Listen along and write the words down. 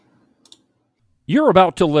You're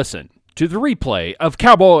about to listen to the replay of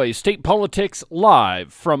Cowboy State Politics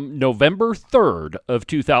Live from November 3rd of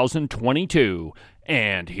 2022.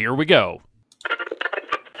 And here we go.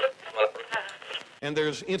 And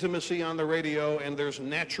there's intimacy on the radio, and there's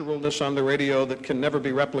naturalness on the radio that can never be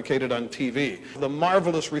replicated on TV. The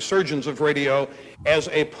marvelous resurgence of radio as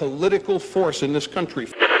a political force in this country.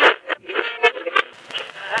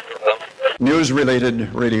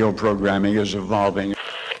 News-related radio programming is evolving.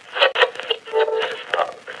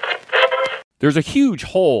 There's a huge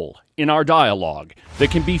hole in our dialogue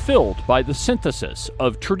that can be filled by the synthesis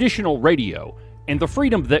of traditional radio and the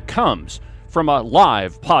freedom that comes from a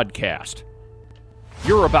live podcast.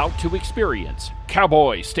 You're about to experience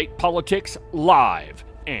Cowboy State Politics Live,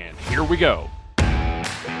 and here we go.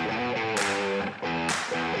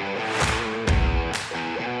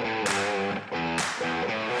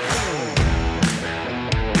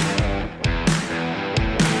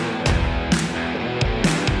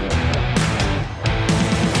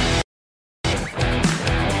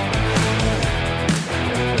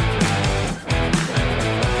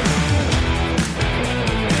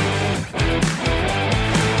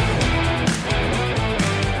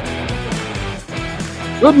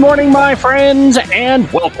 Good morning, my friends, and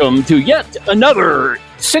welcome to yet another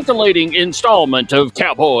scintillating installment of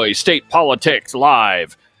Cowboy State Politics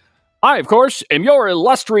Live. I, of course, am your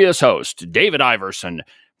illustrious host, David Iverson,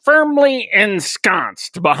 firmly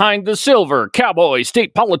ensconced behind the silver Cowboy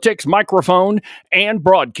State Politics microphone and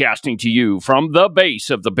broadcasting to you from the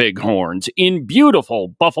base of the Bighorns in beautiful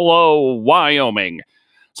Buffalo, Wyoming.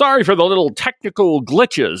 Sorry for the little technical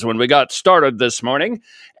glitches when we got started this morning.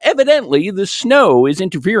 Evidently, the snow is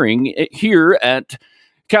interfering here at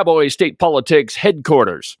Cowboy State Politics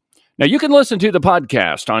headquarters. Now, you can listen to the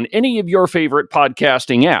podcast on any of your favorite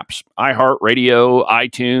podcasting apps. iHeartRadio,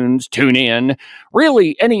 iTunes, TuneIn.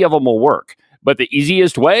 Really, any of them will work. But the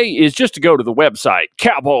easiest way is just to go to the website,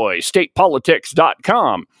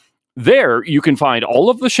 cowboystatepolitics.com. There, you can find all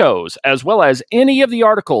of the shows, as well as any of the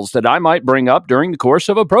articles that I might bring up during the course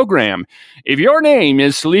of a program. If your name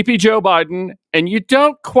is Sleepy Joe Biden, and you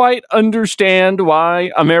don't quite understand why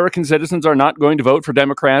American citizens are not going to vote for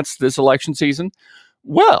Democrats this election season,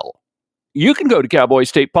 well, you can go to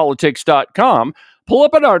cowboystatepolitics.com, pull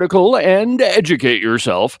up an article, and educate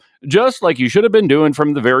yourself, just like you should have been doing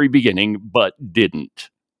from the very beginning, but didn't.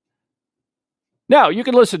 Now, you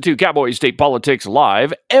can listen to Cowboy State Politics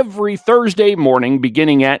Live every Thursday morning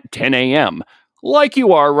beginning at 10 a.m., like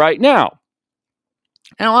you are right now.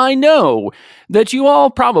 Now, I know that you all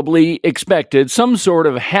probably expected some sort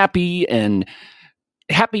of happy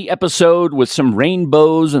episode with some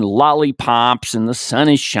rainbows and lollipops and the sun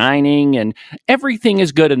is shining and everything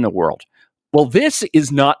is good in the world. Well, this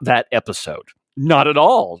is not that episode. Not at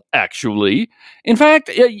all, actually. In fact,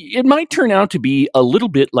 it might turn out to be a little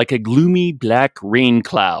bit like a gloomy black rain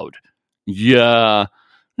cloud. Yeah.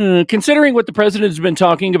 Considering what the president has been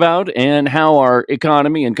talking about and how our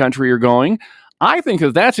economy and country are going, I think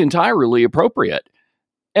that that's entirely appropriate.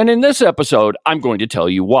 And in this episode, I'm going to tell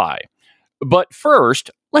you why. But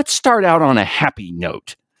first, let's start out on a happy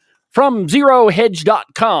note. From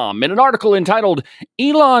ZeroHedge.com, in an article entitled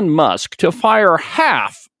Elon Musk to Fire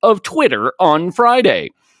Half of Twitter on Friday.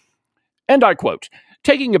 And I quote,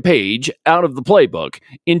 taking a page out of the playbook,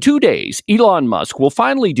 in 2 days, Elon Musk will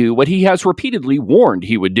finally do what he has repeatedly warned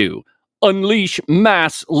he would do, unleash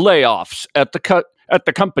mass layoffs at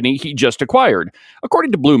the company he just acquired.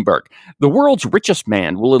 According to Bloomberg, the world's richest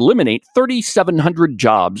man will eliminate 3,700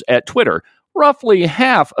 jobs at Twitter, roughly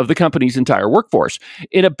half of the company's entire workforce,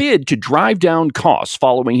 in a bid to drive down costs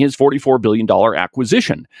following his $44 billion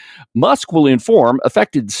acquisition. Musk will inform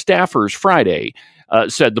affected staffers Friday,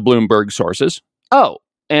 said the Bloomberg sources. Oh,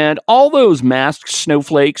 and all those masked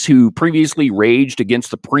snowflakes who previously raged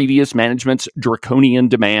against the previous management's draconian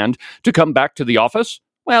demand to come back to the office?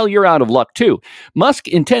 Well, you're out of luck, too. Musk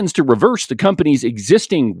intends to reverse the company's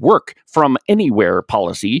existing work from anywhere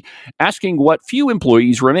policy, asking what few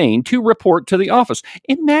employees remain to report to the office.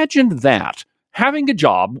 Imagine that, having a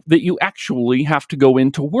job that you actually have to go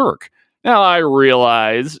into work. Now, I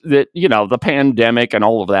realize that, the pandemic and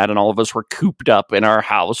all of that, and all of us were cooped up in our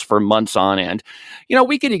house for months on end.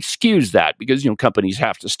 We could excuse that because, companies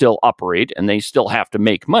have to still operate and they still have to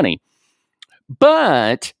make money.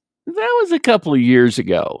 But that was a couple of years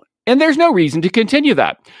ago, and there's no reason to continue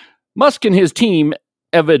that. Musk and his team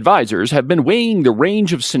of advisors have been weighing the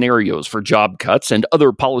range of scenarios for job cuts and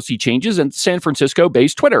other policy changes in San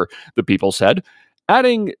Francisco-based Twitter, the People said,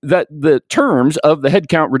 adding that the terms of the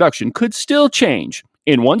headcount reduction could still change.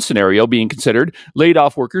 In one scenario being considered,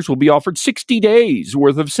 laid-off workers will be offered 60 days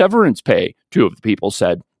worth of severance pay, two of the People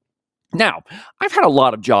said. Now, I've had a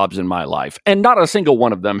lot of jobs in my life, and not a single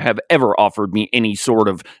one of them have ever offered me any sort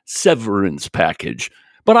of severance package.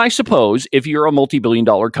 But I suppose if you're a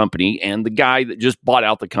multi-billion-dollar company and the guy that just bought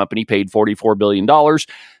out the company paid $44 billion,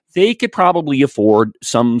 they could probably afford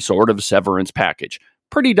some sort of severance package.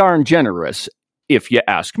 Pretty darn generous, if you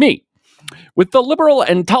ask me. With the liberal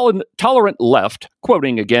and tolerant left,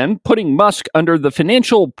 quoting again, putting Musk under the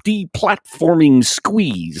financial deplatforming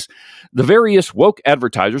squeeze, the various woke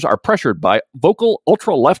advertisers are pressured by vocal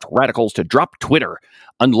ultra-left radicals to drop Twitter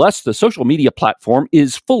unless the social media platform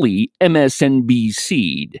is fully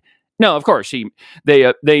MSNBC'd. Now, of course,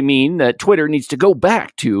 they mean that Twitter needs to go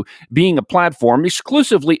back to being a platform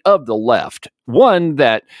exclusively of the left, one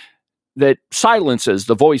that silences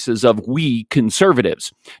the voices of we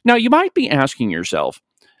conservatives. Now, you might be asking yourself,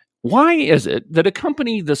 why is it that a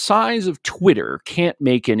company the size of Twitter can't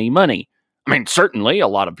make any money? I mean, certainly a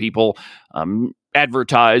lot of people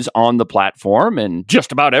advertise on the platform, and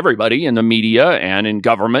just about everybody in the media and in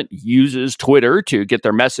government uses Twitter to get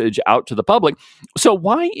their message out to the public. So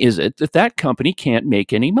why is it that that company can't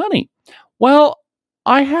make any money? Well,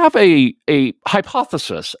 I have a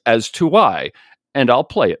hypothesis as to why, and I'll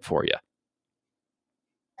play it for you.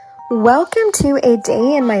 Welcome to a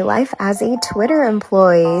day in my life as a Twitter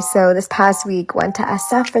employee. So this past week, went to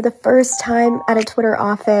SF for the first time at a Twitter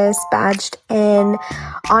office, badged in.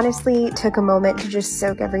 Honestly, took a moment to just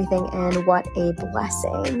soak everything in. What a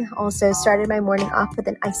blessing. Also started my morning off with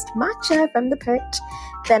an iced matcha from the perch.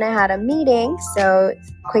 Then I had a meeting, so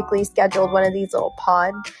quickly scheduled one of these little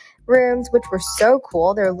pod rooms, which were so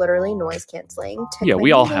cool. They're literally noise canceling. Yeah,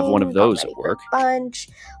 we all have one of those at work. Bunch.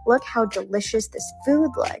 Look how delicious this food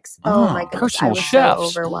looks. Oh my goodness, personal I was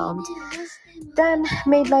chefs. so overwhelmed. Then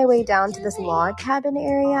made my way down to this log cabin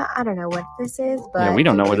area. I don't know what this is, but yeah, we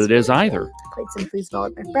don't know what it is either. Played some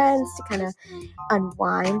foosball with my friends to kind of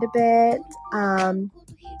unwind a bit.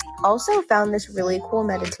 Also found this really cool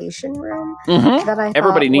meditation room that I thought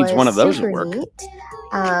everybody needs was one of those at super work. Neat.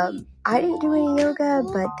 I didn't do any yoga,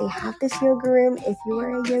 but they have this yoga room if you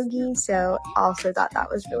are a yogi, so also thought that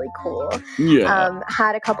was really cool. Yeah.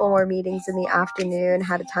 Had a couple more meetings in the afternoon,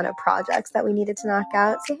 had a ton of projects that we needed to knock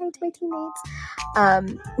out. Say hey to my teammates.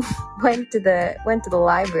 Went to the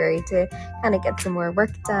library to kind of get some more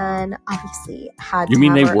work done. Obviously had You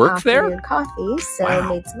mean to have they our work there? afternoon coffee, so Wow.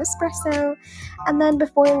 made some espresso. And then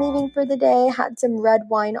before leaving for the day, had some red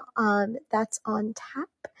wine that's on tap.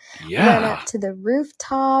 Went Yeah. up to the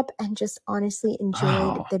rooftop and just honestly enjoyed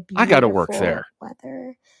Oh, the beautiful I gotta work there.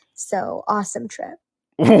 weather. So awesome trip.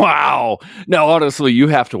 Wow. Now, honestly, you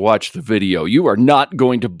have to watch the video. You are not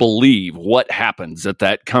going to believe what happens at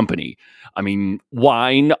that company. I mean,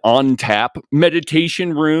 wine on tap,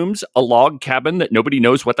 meditation rooms, a log cabin that nobody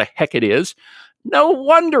knows what the heck it is. No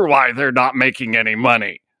wonder why they're not making any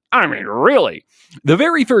money. I mean, really. The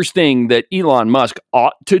very first thing that Elon Musk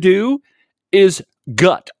ought to do is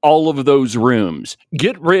gut all of those rooms.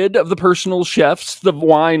 Get rid of the personal chefs, the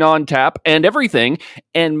wine on tap, and everything.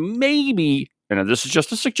 And maybe, and this is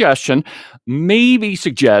just a suggestion, maybe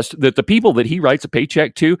suggest that the people that he writes a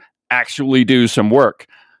paycheck to actually do some work.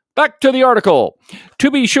 Back to the article.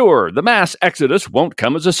 To be sure, the mass exodus won't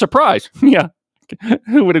come as a surprise. Yeah.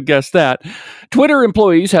 Who would have guessed that? Twitter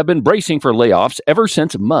employees have been bracing for layoffs ever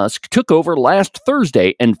since Musk took over last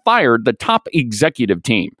Thursday and fired the top executive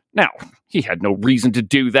team. Now, he had no reason to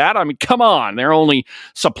do that. I mean, come on. They're only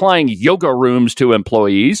supplying yoga rooms to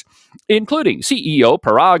employees, including CEO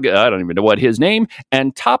Parag, I don't even know what his name,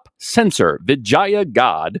 and top censor Vijaya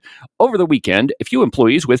God. Over the weekend, a few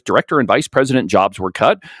employees with director and vice president jobs were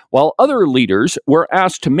cut, while other leaders were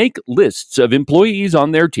asked to make lists of employees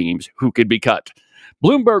on their teams who could be cut.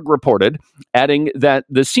 Bloomberg reported, adding that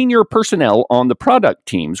the senior personnel on the product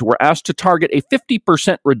teams were asked to target a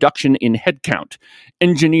 50% reduction in headcount.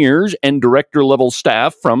 Engineers and director-level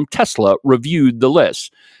staff from Tesla reviewed the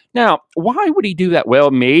list. Now, why would he do that? Well,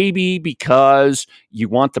 maybe because you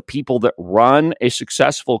want the people that run a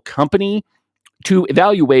successful company to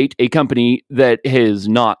evaluate a company that is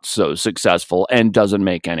not so successful and doesn't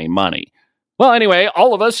make any money. Well, anyway,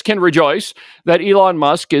 all of us can rejoice that Elon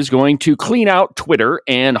Musk is going to clean out Twitter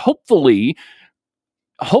and hopefully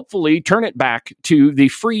turn it back to the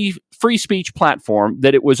free speech platform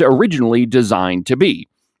that it was originally designed to be.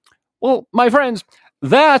 Well, my friends,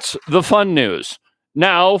 that's the fun news.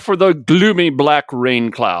 Now for the gloomy black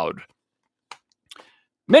rain cloud.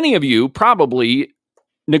 Many of you probably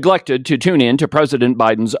neglected to tune in to President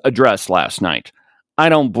Biden's address last night. I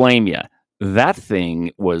don't blame you. That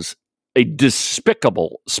thing was a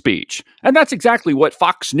despicable speech. And that's exactly what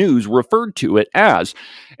Fox News referred to it as.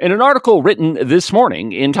 In an article written this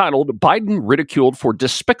morning entitled Biden Ridiculed for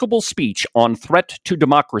Despicable Speech on Threat to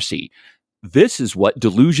Democracy. This is what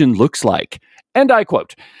delusion looks like. And I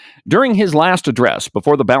quote, during his last address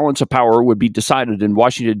before the balance of power would be decided in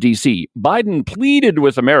Washington, D.C., Biden pleaded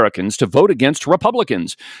with Americans to vote against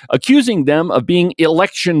Republicans, accusing them of being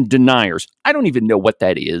election deniers. I don't even know what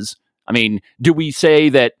that is. I mean, do we say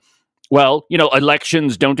that, well,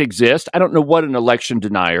 elections don't exist? I don't know what an election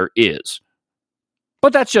denier is.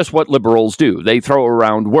 But that's just what liberals do. They throw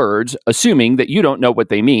around words, assuming that you don't know what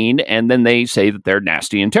they mean, and then they say that they're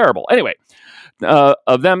nasty and terrible. Anyway,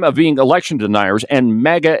 of being election deniers and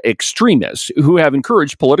MAGA extremists who have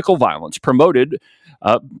encouraged political violence promoted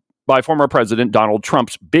by former President Donald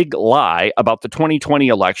Trump's big lie about the 2020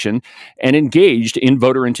 election and engaged in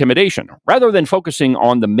voter intimidation. Rather than focusing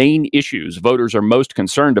on the main issues voters are most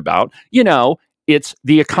concerned about, it's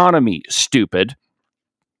the economy, stupid.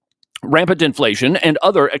 Rampant inflation and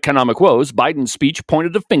other economic woes, Biden's speech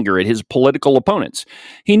pointed a finger at his political opponents.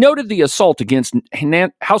 He noted the assault against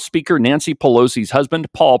House Speaker Nancy Pelosi's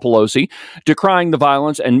husband, Paul Pelosi, decrying the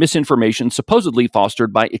violence and misinformation supposedly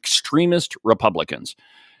fostered by extremist Republicans.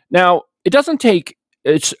 Now, it doesn't take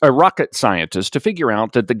a rocket scientist to figure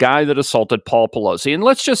out that the guy that assaulted Paul Pelosi, and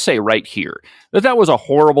let's just say right here, that was a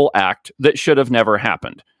horrible act that should have never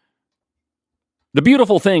happened. The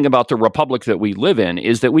beautiful thing about the republic that we live in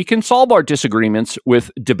is that we can solve our disagreements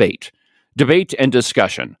with debate and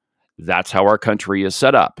discussion. That's how our country is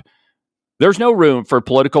set up. There's no room for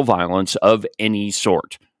political violence of any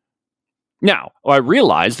sort. Now, I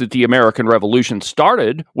realize that the American Revolution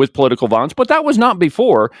started with political violence, but that was not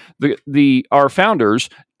before our founders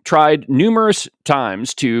tried numerous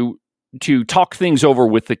times to talk things over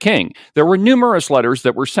with the king. There were numerous letters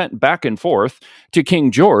that were sent back and forth to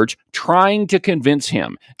King George trying to convince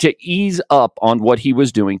him to ease up on what he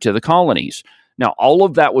was doing to the colonies. Now, all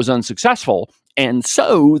of that was unsuccessful, and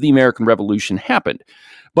so the American Revolution happened.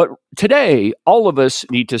 But today, all of us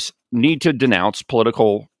need to denounce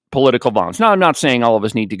political violence. Now, I'm not saying all of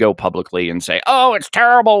us need to go publicly and say, "Oh, it's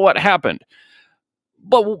terrible what happened."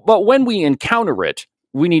 But when we encounter it,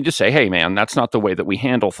 we need to say, hey, man, that's not the way that we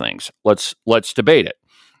handle things. Let's debate it.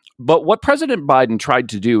 But what President Biden tried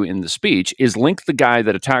to do in the speech is link the guy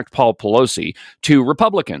that attacked Paul Pelosi to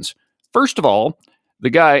Republicans. First of all, the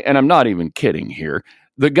guy, and I'm not even kidding here,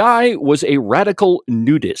 the guy was a radical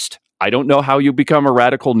nudist. I don't know how you become a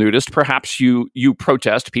radical nudist. Perhaps you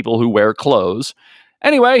protest people who wear clothes.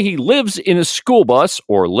 Anyway, he lived in a school bus,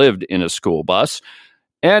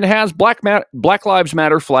 and has Black Lives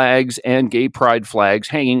Matter flags and gay pride flags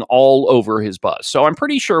hanging all over his bus. So I'm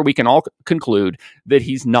pretty sure we can all conclude that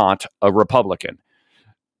he's not a Republican.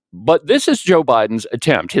 But this is Joe Biden's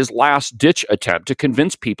attempt, his last-ditch attempt to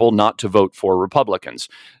convince people not to vote for Republicans.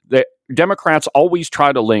 The Democrats always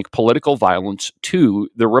try to link political violence to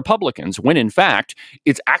the Republicans, when in fact,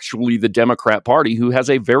 it's actually the Democrat Party who has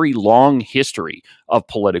a very long history of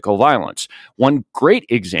political violence. One great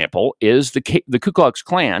example is the Ku Klux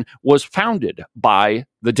Klan was founded by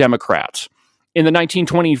the Democrats. At the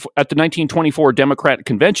 1924 Democrat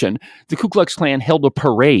Convention, the Ku Klux Klan held a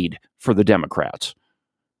parade for the Democrats.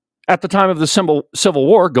 At the time of the Civil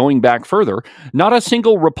War, going back further, not a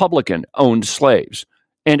single Republican owned slaves.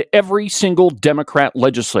 And every single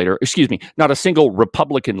not a single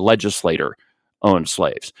Republican legislator owned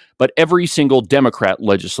slaves, but every single Democrat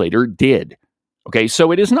legislator did. Okay,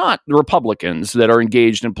 so it is not the Republicans that are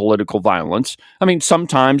engaged in political violence. I mean,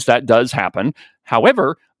 sometimes that does happen.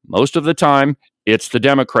 However, most of the time, it's the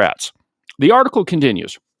Democrats. The article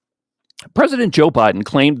continues. President Joe Biden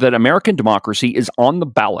claimed that American democracy is on the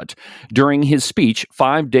ballot during his speech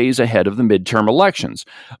 5 days ahead of the midterm elections.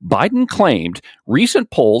 Biden claimed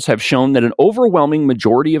recent polls have shown that an overwhelming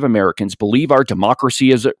majority of Americans believe our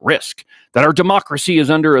democracy is at risk, that our democracy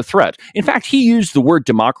is under a threat. In fact, he used the word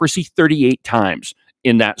democracy 38 times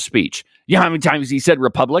in that speech. You know how many times he said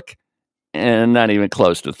republic? And not even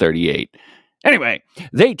close to 38. Anyway,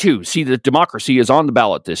 they too see that democracy is on the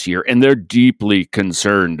ballot this year, and they're deeply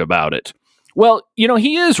concerned about it. Well,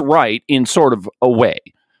 he is right in sort of a way.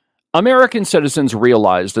 American citizens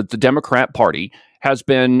realize that the Democrat Party has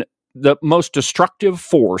been the most destructive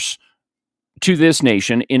force to this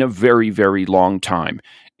nation in a very, very long time.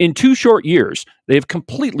 In 2 short years, they have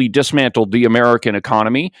completely dismantled the American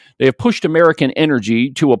economy. They have pushed American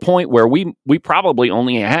energy to a point where we probably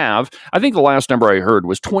only have, I think the last number I heard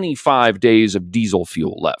was 25 days of diesel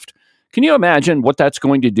fuel left. Can you imagine what that's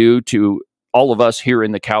going to do to all of us here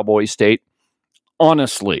in the cowboy state?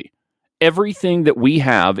 Honestly, everything that we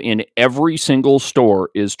have in every single store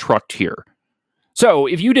is trucked here. So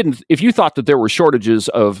if you thought that there were shortages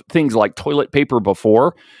of things like toilet paper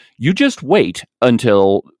before, you just wait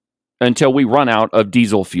until we run out of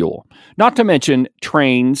diesel fuel. Not to mention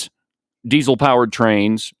trains, diesel-powered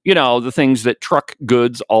trains, the things that truck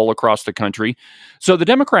goods all across the country. So the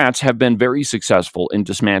Democrats have been very successful in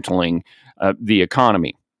dismantling the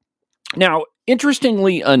economy. Now,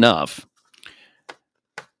 interestingly enough,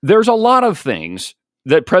 there's a lot of things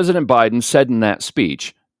that President Biden said in that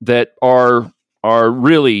speech that are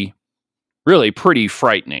really, really pretty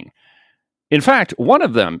frightening. In fact, one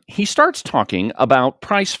of them, he starts talking about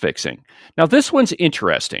price fixing. Now, this one's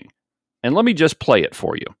interesting, and let me just play it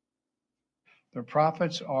for you. The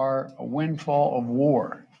profits are a windfall of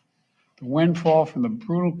war, the windfall from the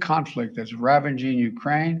brutal conflict that's ravaging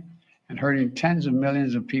Ukraine and hurting tens of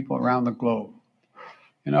millions of people around the globe.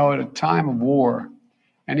 At a time of war,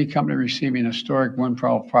 any company receiving historic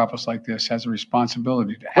windfall profits like this has a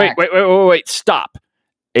responsibility to act. Wait, stop.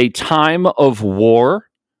 A time of war?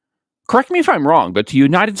 Correct me if I'm wrong, but the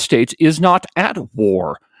United States is not at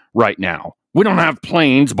war right now. We don't have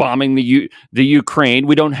planes bombing the Ukraine.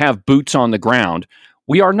 We don't have boots on the ground.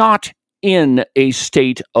 We are not in a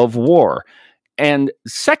state of war. And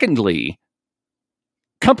secondly,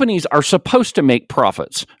 companies are supposed to make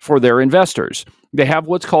profits for their investors. They have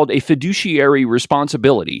what's called a fiduciary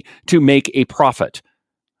responsibility to make a profit.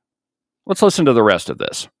 Let's listen to the rest of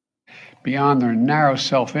this. Beyond their narrow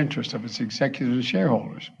self-interest of its executives and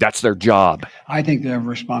shareholders. That's their job. I think they have a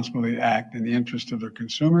responsibility to act in the interest of their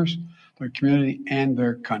consumers, their community, and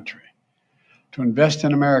their country. To invest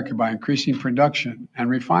in America by increasing production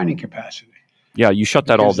and refining capacity. Yeah, you shut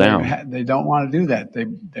that all down. They don't want to do that.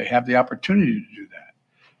 They have the opportunity to do that.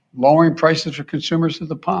 Lowering prices for consumers at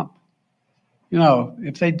the pump.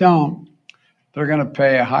 If they don't, they're going to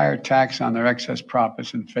pay a higher tax on their excess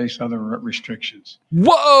profits and face other restrictions.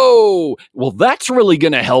 Whoa! Well, that's really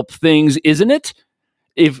going to help things, isn't it?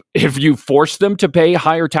 If you force them to pay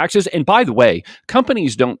higher taxes. And by the way,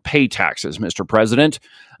 companies don't pay taxes, Mr. President.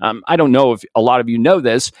 I don't know if a lot of you know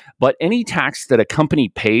this, but any tax that a company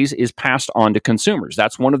pays is passed on to consumers.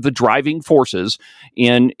 That's one of the driving forces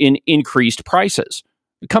in increased prices.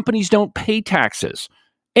 Companies don't pay taxes.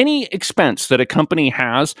 Any expense that a company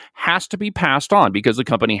has to be passed on because the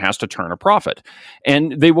company has to turn a profit.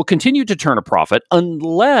 And they will continue to turn a profit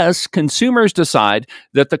unless consumers decide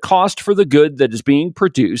that the cost for the good that is being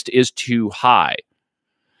produced is too high.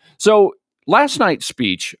 So last night's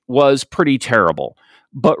speech was pretty terrible,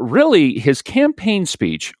 but really his campaign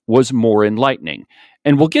speech was more enlightening.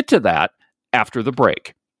 And we'll get to that after the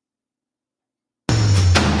break.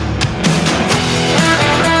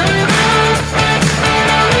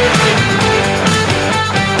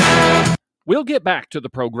 We'll get back to the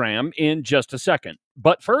program in just a second.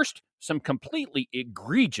 But first, some completely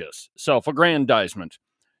egregious self-aggrandizement.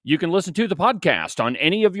 You can listen to the podcast on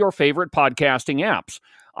any of your favorite podcasting apps.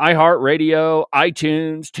 iHeartRadio,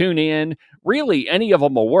 iTunes, TuneIn, really any of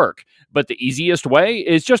them will work. But the easiest way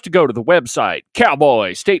is just to go to the website,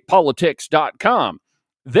 cowboystatepolitics.com.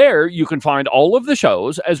 There, you can find all of the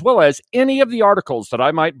shows, as well as any of the articles that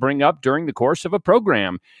I might bring up during the course of a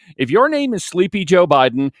program. If your name is Sleepy Joe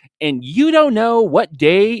Biden, and you don't know what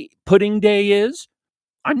day Pudding Day is,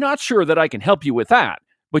 I'm not sure that I can help you with that,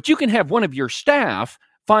 but you can have one of your staff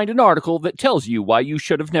find an article that tells you why you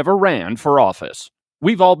should have never ran for office.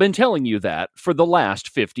 We've all been telling you that for the last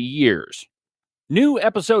 50 years. New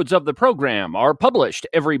episodes of the program are published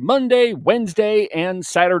every Monday, Wednesday, and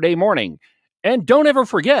Saturday morning. And don't ever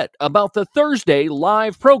forget about the Thursday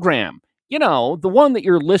live program. The one that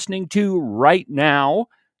you're listening to right now.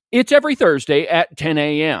 It's every Thursday at 10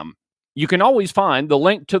 a.m. You can always find the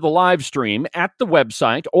link to the live stream at the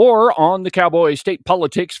website or on the Cowboy State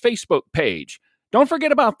Politics Facebook page. Don't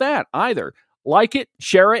forget about that either. Like it,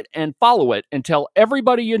 share it, and follow it and tell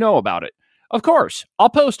everybody you know about it. Of course,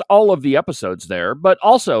 I'll post all of the episodes there, but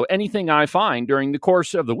also anything I find during the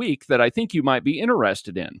course of the week that I think you might be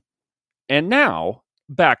interested in. And now,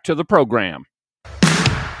 back to the program.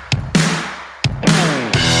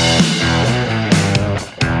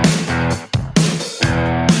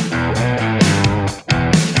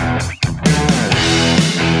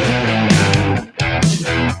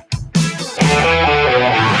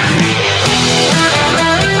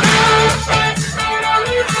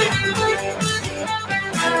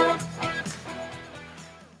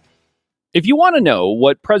 If you want to know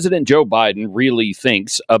what President Joe Biden really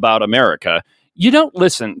thinks about America, you don't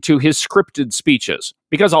listen to his scripted speeches,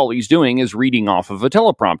 because all he's doing is reading off of a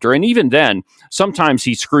teleprompter, and even then, sometimes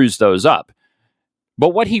he screws those up.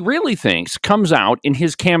 But what he really thinks comes out in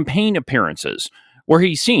his campaign appearances, where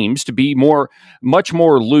he seems to be much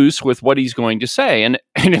more loose with what he's going to say. And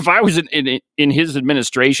if I was in his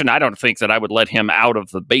administration, I don't think that I would let him out of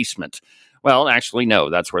the basement. Well, actually, no,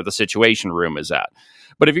 that's where the Situation Room is at.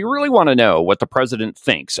 But if you really want to know what the president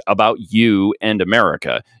thinks about you and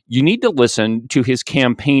America, you need to listen to his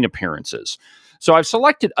campaign appearances. So I've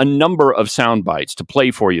selected a number of sound bites to play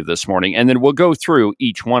for you this morning, and then we'll go through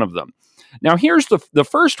each one of them. Now, here's the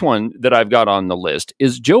first one that I've got on the list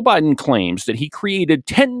is Joe Biden claims that he created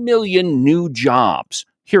 10 million new jobs.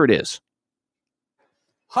 Here it is.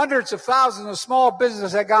 Hundreds of thousands of small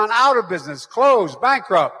businesses have gone out of business, closed,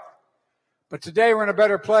 bankrupt. But today we're in a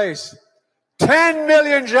better place. 10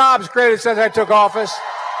 million jobs created since I took office.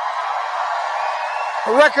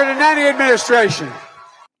 A record in any administration.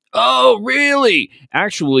 Oh, really?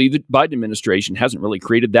 Actually, the Biden administration hasn't really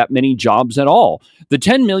created that many jobs at all. The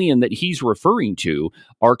 10 million that he's referring to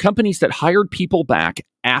are companies that hired people back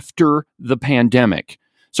after the pandemic.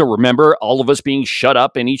 So remember all of us being shut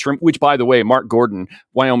up in each room, which, by the way, Mark Gordon,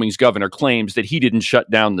 Wyoming's governor, claims that he didn't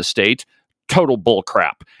shut down the state. Total bull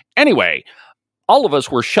crap. Anyway, all of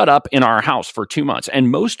us were shut up in our house for 2 months,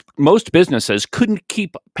 and most businesses couldn't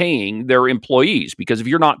keep paying their employees because if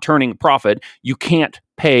you're not turning a profit, you can't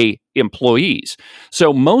pay employees.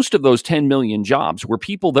 So most of those 10 million jobs were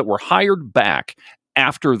people that were hired back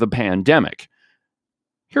after the pandemic.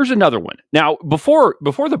 Here's another one. Now, before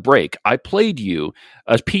the break, I played you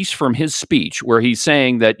a piece from his speech where he's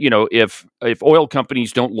saying that, if oil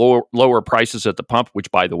companies don't lower prices at the pump,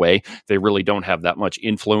 which, by the way, they really don't have that much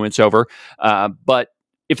influence over, but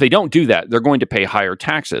if they don't do that, they're going to pay higher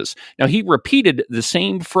taxes. Now, he repeated the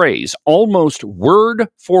same phrase almost word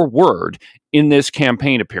for word in this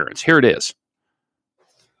campaign appearance. Here it is.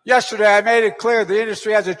 Yesterday, I made it clear the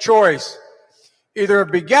industry has a choice. Either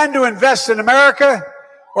begin to invest in America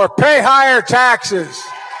or pay higher taxes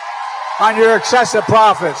on your excessive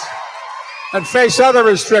profits and face other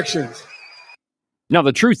restrictions. Now,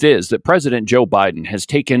 the truth is that President Joe Biden has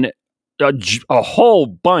taken a whole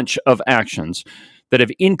bunch of actions that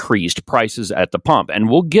have increased prices at the pump, and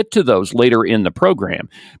we'll get to those later in the program.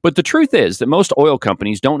 But the truth is that most oil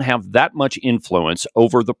companies don't have that much influence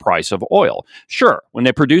over the price of oil. Sure, when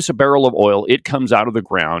they produce a barrel of oil, it comes out of the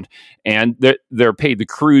ground, and they're paid the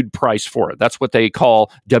crude price for it. That's what they call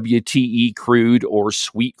WTI crude or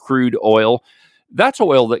sweet crude oil. That's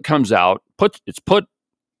oil that comes out, it's put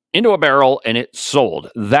into a barrel and it's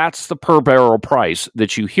sold. That's the per barrel price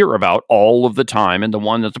that you hear about all of the time and the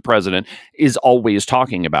one that the president is always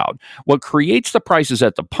talking about. What creates the prices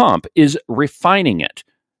at the pump is refining it.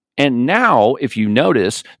 And now, if you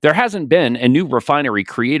notice, there hasn't been a new refinery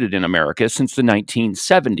created in America since the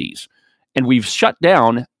 1970s. And we've shut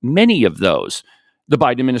down many of those. The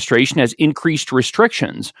Biden administration has increased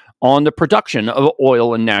restrictions on the production of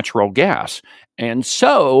oil and natural gas. And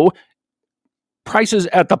so prices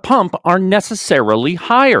at the pump are necessarily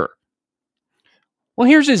higher. Well,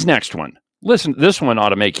 here's his next one. Listen, this one ought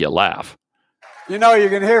to make you laugh. You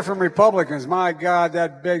can hear from Republicans, my God,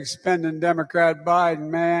 that big spending Democrat Biden,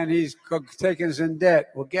 man, he's taking us in debt.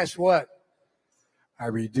 Well, guess what? I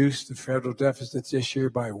reduced the federal deficit this year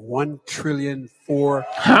by $1.4 trillion.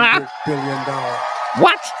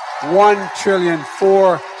 What?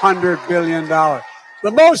 $1.4 trillion.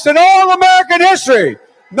 The most in all of American history.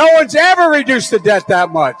 No one's ever reduced the debt that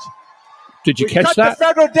much. Did you catch that? We cut the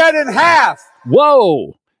federal debt in half.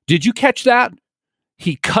 Whoa. Did you catch that?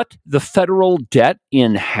 He cut the federal debt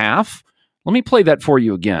in half? Let me play that for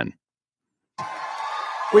you again.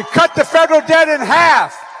 We cut the federal debt in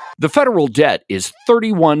half. The federal debt is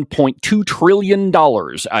 $31.2 trillion.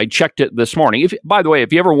 I checked it this morning. By the way,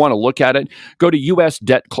 if you ever want to look at it, go to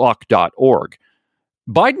usdebtclock.org.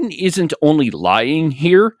 Biden isn't only lying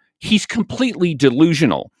here. He's completely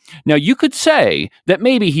delusional. Now, you could say that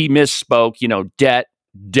maybe he misspoke, debt,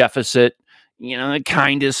 deficit, it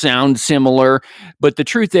kind of sounds similar. But the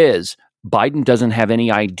truth is, Biden doesn't have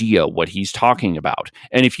any idea what he's talking about.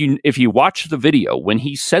 And if you watch the video, when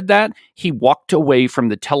he said that, he walked away from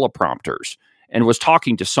the teleprompters and was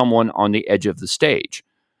talking to someone on the edge of the stage.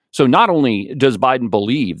 So not only does Biden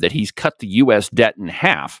believe that he's cut the U.S. debt in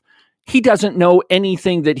half, he doesn't know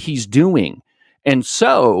anything that he's doing. And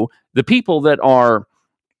so the people that are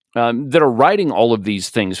writing all of these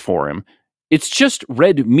things for him, it's just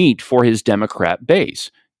red meat for his Democrat base.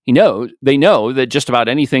 They know that just about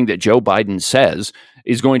anything that Joe Biden says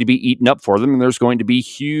is going to be eaten up for them, and there's going to be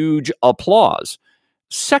huge applause.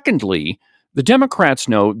 Secondly, the Democrats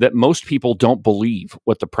know that most people don't believe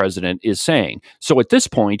what the president is saying. So at this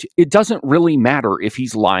point, it doesn't really matter if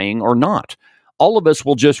he's lying or not. all of us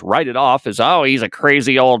will just write it off as, oh, he's a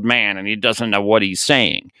crazy old man and he doesn't know what he's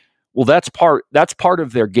saying. Well, that's part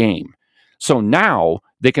of their game. So now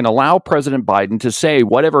they can allow President Biden to say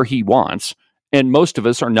whatever he wants, and most of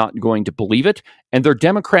us are not going to believe it, and their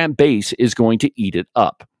Democrat base is going to eat it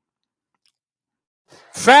up.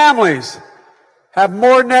 Families have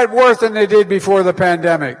more net worth than they did before the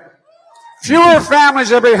pandemic. Fewer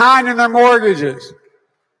families are behind in their mortgages,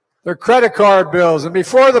 their credit card bills, and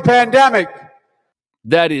before the pandemic.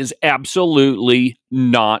 That is absolutely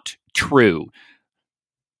not true.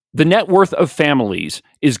 The net worth of families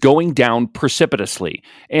is going down precipitously.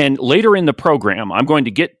 And later in the program, I'm going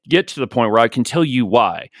to get to the point where I can tell you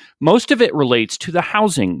why. Most of it relates to the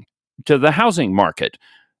housing market.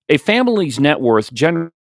 A family's net worth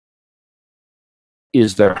generally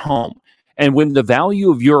is their home. And when the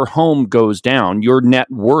value of your home goes down, your net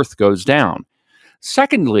worth goes down.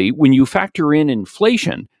 Secondly, when you factor in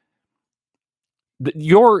inflation,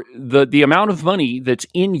 the amount of money that's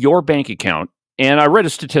in your bank account. And I read a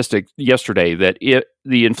statistic yesterday that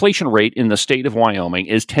the inflation rate in the state of Wyoming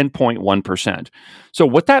is 10.1%. So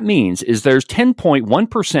what that means is there's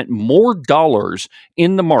 10.1% more dollars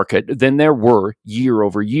in the market than there were year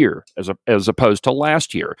over year, as opposed to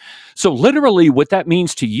last year. So literally what that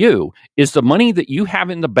means to you is the money that you have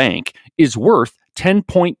in the bank is worth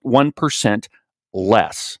 10.1%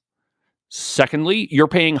 less. Secondly, you're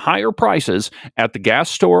paying higher prices at the gas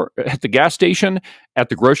station, at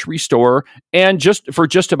the grocery store, and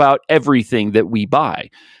just about everything that we buy.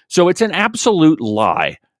 So it's an absolute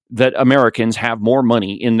lie that Americans have more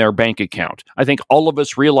money in their bank account. I think all of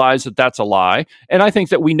us realize that that's a lie, and I think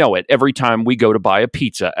that we know it every time we go to buy a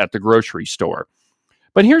pizza at the grocery store.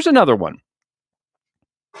 But here's another one.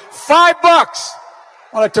 $5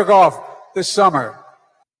 when I took off this summer.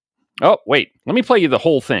 Oh, wait, let me play you the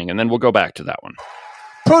whole thing, and then we'll go back to that one.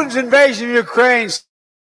 Putin's invasion of Ukraine.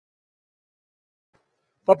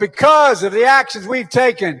 But because of the actions we've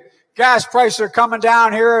taken, gas prices are coming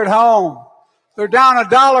down here at home. They're down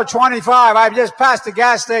 $1.25. I just passed the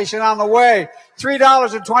gas station on the way.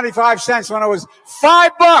 $3.25 when it was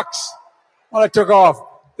 $5 when I took off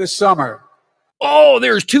this summer. Oh,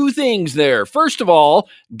 there's two things there. First of all,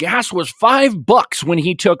 gas was $5 when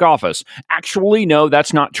he took office. Actually, no,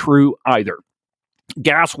 that's not true either.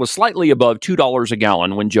 Gas was slightly above $2 a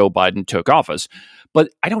gallon when Joe Biden took office. But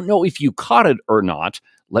I don't know if you caught it or not.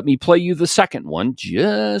 Let me play you the second one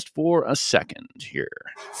just for a second here.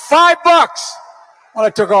 $5 when I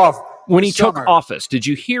took off. When he took office, did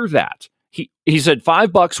you hear that? He said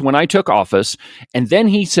 $5 when I took office, and then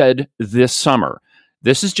he said this summer.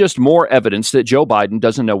 This is just more evidence that Joe Biden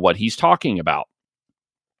doesn't know what he's talking about.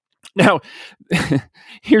 Now,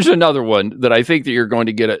 here's another one that I think that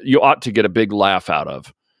you ought to get a big laugh out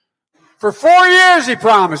of. For 4 years, he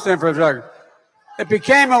promised infrastructure. It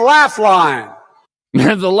became a laugh line.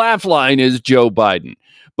 The laugh line is Joe Biden.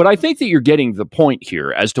 But I think that you're getting the point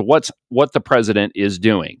here as to what the president is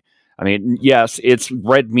doing. I mean, yes, it's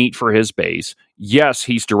red meat for his base. Yes,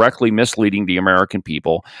 he's directly misleading the American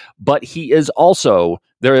people, but he is also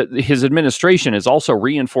his administration is also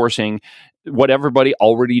reinforcing what everybody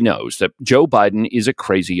already knows, that Joe Biden is a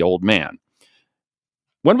crazy old man.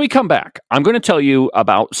 When we come back, I'm going to tell you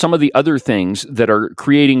about some of the other things that are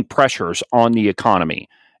creating pressures on the economy.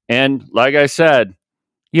 And like I said,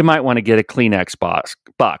 you might want to get a Kleenex box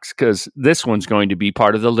because this one's going to be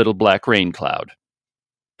part of the little black rain cloud.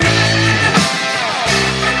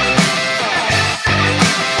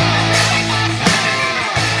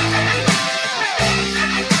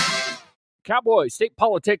 Cowboy State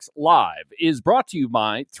Politics Live is brought to you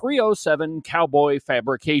by 307 Cowboy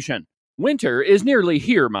Fabrication. Winter is nearly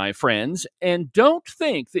here, my friends, and don't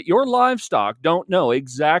think that your livestock don't know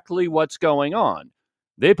exactly what's going on.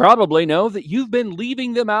 They probably know that you've been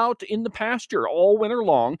leaving them out in the pasture all winter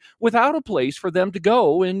long without a place for them to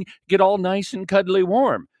go and get all nice and cuddly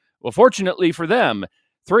warm. Well, fortunately for them,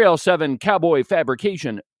 307 Cowboy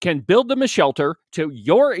Fabrication can build them a shelter to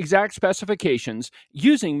your exact specifications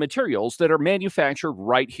using materials that are manufactured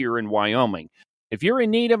right here in Wyoming. If you're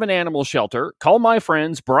in need of an animal shelter, call my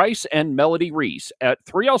friends Bryce and Melody Reese at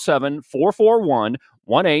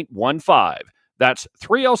 307-441-1815. That's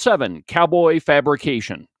 307 Cowboy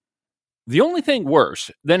Fabrication. The only thing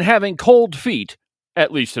worse than having cold feet,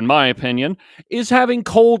 at least in my opinion, is having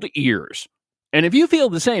cold ears. And if you feel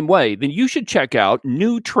the same way, then you should check out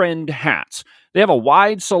New Trend Hats. They have a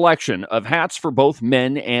wide selection of hats for both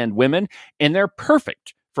men and women, and they're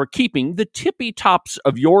perfect for keeping the tippy tops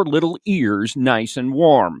of your little ears nice and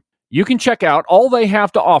warm. You can check out all they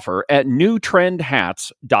have to offer at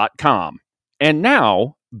newtrendhats.com. And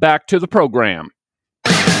now, back to the program.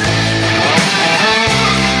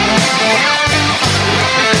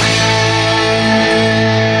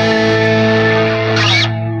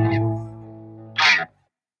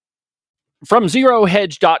 From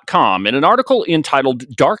ZeroHedge.com, in an article entitled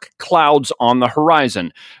Dark Clouds on the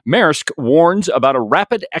Horizon, Maersk warns about a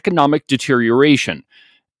rapid economic deterioration.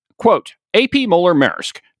 Quote, A.P.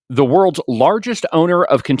 Moller-Maersk, the world's largest owner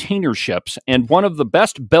of container ships and one of the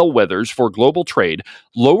best bellwethers for global trade,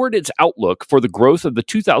 lowered its outlook for the growth of the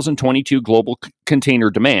 2022 global container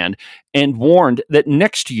demand and warned that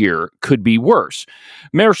next year could be worse.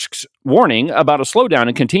 Maersk's warning about a slowdown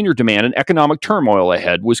in container demand and economic turmoil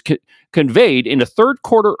ahead was conveyed in a third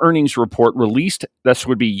quarter earnings report released, this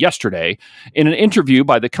would be yesterday, in an interview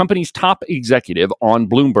by the company's top executive on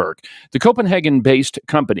Bloomberg. The Copenhagen-based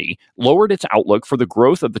company lowered its outlook for the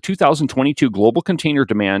growth of the 2022 global container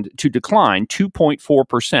demand to decline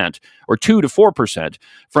 2.4%, or 2 to 4%,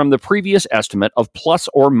 from the previous estimate of plus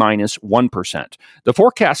or minus 1%. The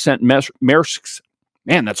forecast sent Maersk's,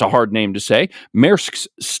 man, that's a hard name to say, Maersk's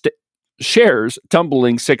shares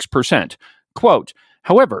tumbling 6%. Quote,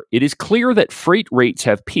 however, it is clear that freight rates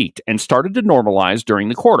have peaked and started to normalize during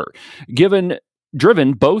the quarter,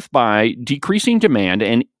 driven both by decreasing demand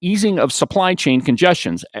and easing of supply chain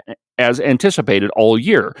congestions as anticipated all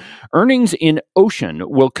year. Earnings in ocean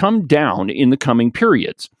will come down in the coming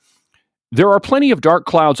periods. There are plenty of dark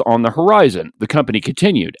clouds on the horizon, the company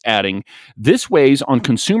continued, adding, this weighs on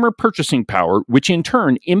consumer purchasing power, which in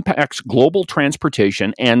turn impacts global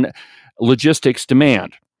transportation and logistics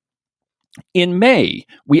demand. In May,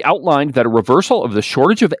 we outlined that a reversal of the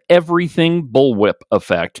shortage of everything bullwhip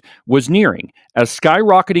effect was nearing, as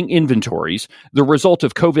skyrocketing inventories, the result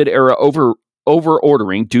of COVID-era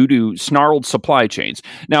over-ordering due to snarled supply chains.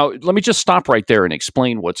 Now, let me just stop right there and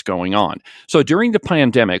explain what's going on. So during the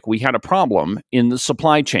pandemic, we had a problem in the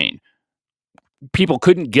supply chain. People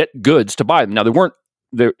couldn't get goods to buy them. Now,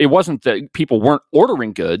 it wasn't that people weren't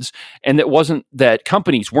ordering goods, and it wasn't that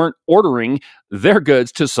companies weren't ordering their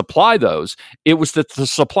goods to supply those. It was that the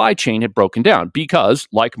supply chain had broken down because,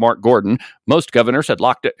 like Mark Gordon, most governors had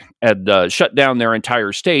shut down their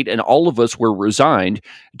entire state, and all of us were resigned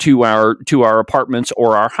to our apartments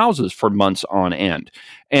or our houses for months on end.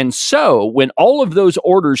 And so, when all of those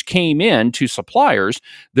orders came in to suppliers,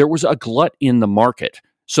 there was a glut in the market.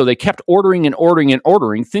 So they kept ordering and ordering and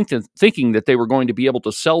ordering, thinking that they were going to be able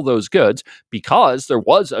to sell those goods because there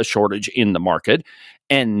was a shortage in the market.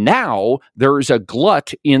 And now there is a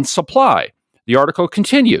glut in supply. The article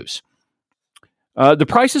continues. The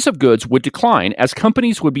prices of goods would decline as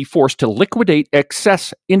companies would be forced to liquidate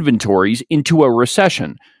excess inventories into a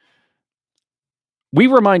recession. We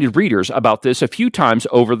reminded readers about this a few times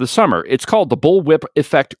over the summer. It's called the bullwhip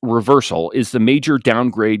effect reversal is the major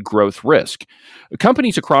downgrade growth risk.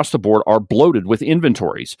 Companies across the board are bloated with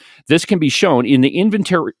inventories. This can be shown in the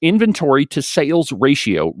inventory to sales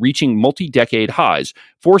ratio reaching multi-decade highs,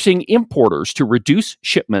 forcing importers to reduce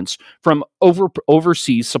shipments from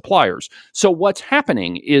overseas suppliers. So what's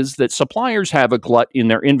happening is that suppliers have a glut in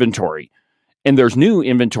their inventory. And there's new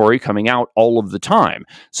inventory coming out all of the time.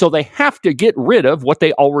 So they have to get rid of what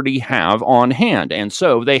they already have on hand. And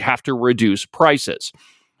so they have to reduce prices.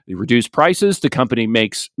 They reduce prices, the company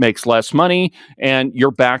makes less money, and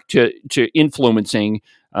you're back to influencing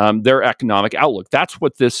their economic outlook. That's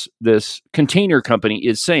what this container company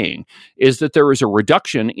is saying, is that there is a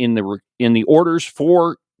reduction in the orders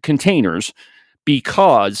for containers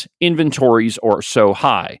because inventories are so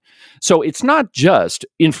high. So it's not just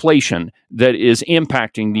inflation that is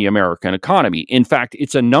impacting the American economy. In fact,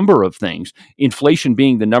 it's a number of things, inflation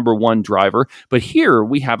being the number one driver. But here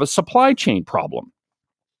we have a supply chain problem.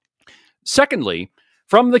 Secondly,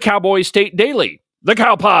 from the Cowboy State Daily, the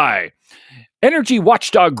Cow Pie. Energy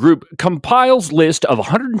Watchdog Group compiles list of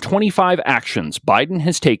 125 actions Biden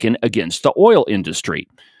has taken against the oil industry.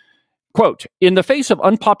 Quote, in the face of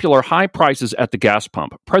unpopular high prices at the gas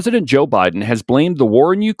pump, President Joe Biden has blamed the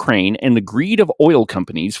war in Ukraine and the greed of oil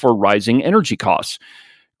companies for rising energy costs.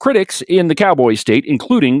 Critics in the Cowboy State,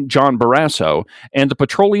 including John Barrasso and the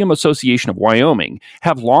Petroleum Association of Wyoming,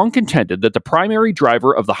 have long contended that the primary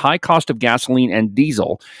driver of the high cost of gasoline and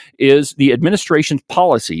diesel is the administration's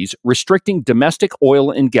policies restricting domestic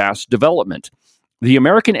oil and gas development. The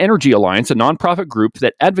American Energy Alliance, a nonprofit group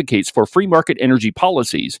that advocates for free market energy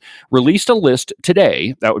policies, released a list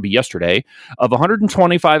today, that would be yesterday, of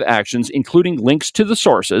 125 actions, including links to the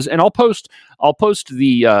sources, and I'll post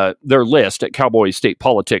their list at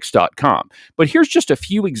cowboystatepolitics.com. But here's just a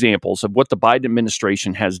few examples of what the Biden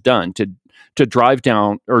administration has done to drive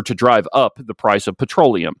down or to drive up the price of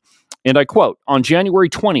petroleum. And I quote, on January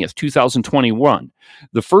 20th, 2021,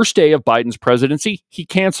 the first day of Biden's presidency, he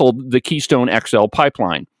canceled the Keystone XL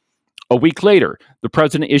pipeline. A week later, the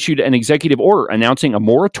president issued an executive order announcing a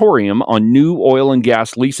moratorium on new oil and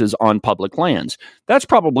gas leases on public lands. That's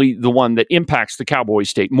probably the one that impacts the cowboy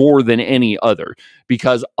state more than any other,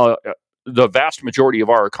 because the vast majority of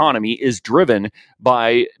our economy is driven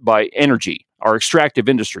by energy, our extractive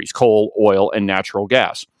industries, coal, oil, and natural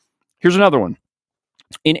gas. Here's another one.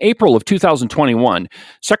 In April of 2021,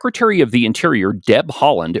 Secretary of the Interior Deb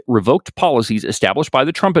Haaland revoked policies established by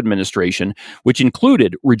the Trump administration, which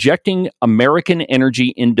included rejecting American energy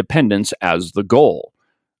independence as the goal.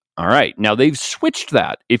 All right, now they've switched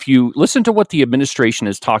that. If you listen to what the administration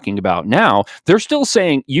is talking about now, they're still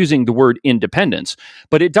using the word independence,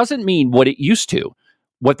 but it doesn't mean what it used to.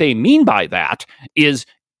 What they mean by that is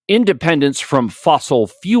independence from fossil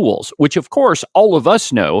fuels, which, of course, all of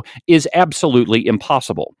us know is absolutely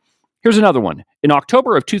impossible. Here's another one. In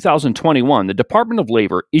October of 2021, the Department of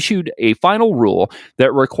Labor issued a final rule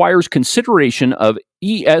that requires consideration of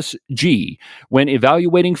ESG when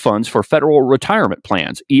evaluating funds for federal retirement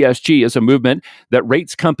plans. ESG is a movement that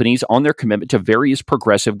rates companies on their commitment to various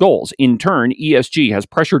progressive goals. In turn, ESG has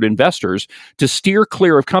pressured investors to steer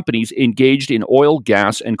clear of companies engaged in oil,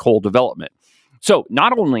 gas, and coal development. So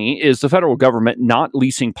not only is the federal government not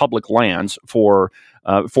leasing public lands for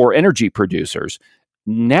energy producers,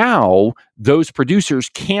 now those producers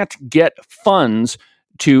can't get funds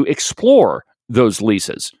to explore those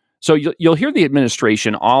leases. So you'll hear the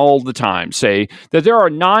administration all the time say that there are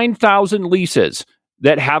 9,000 leases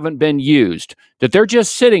that haven't been used, that they're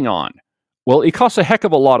just sitting on. Well, it costs a heck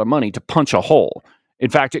of a lot of money to punch a hole. In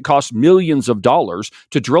fact, it costs millions of dollars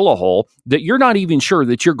to drill a hole that you're not even sure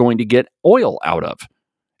that you're going to get oil out of.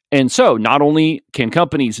 And so not only can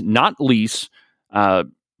companies not lease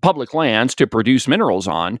public lands to produce minerals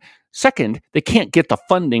on, second, they can't get the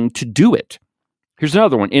funding to do it. Here's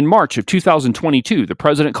another one. In March of 2022, the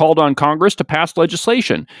president called on Congress to pass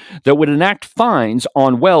legislation that would enact fines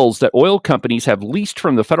on wells that oil companies have leased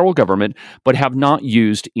from the federal government but have not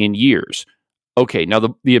used in years. Okay, now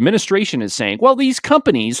the administration is saying, well, these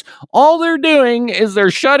companies, all they're doing is they're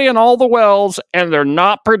shutting in all the wells and they're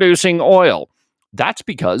not producing oil. That's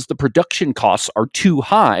because the production costs are too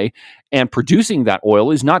high and producing that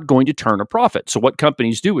oil is not going to turn a profit. So what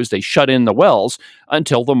companies do is they shut in the wells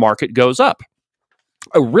until the market goes up.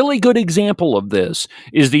 A really good example of this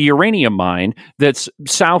is the uranium mine that's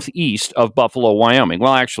southeast of Buffalo, Wyoming.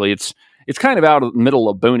 Well, actually, it's kind of out of the middle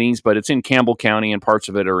of boonies, but it's in Campbell County and parts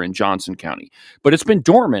of it are in Johnson County. But it's been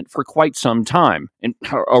dormant for quite some time, and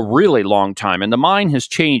a really long time. And the mine has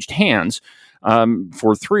changed hands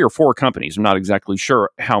for 3 or 4 companies. I'm not exactly sure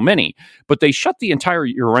how many, but they shut the entire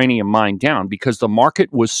uranium mine down because the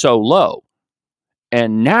market was so low.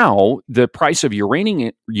 And now the price of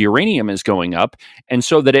uranium is going up, and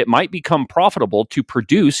so that it might become profitable to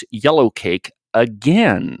produce yellowcake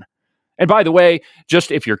again. And by the way,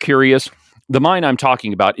 just if you're curious, the mine I'm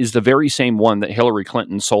talking about is the very same one that Hillary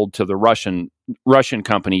Clinton sold to the Russian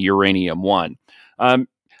company Uranium One.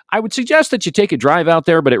 I would suggest that you take a drive out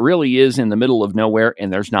there, but it really is in the middle of nowhere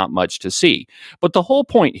and there's not much to see. But the whole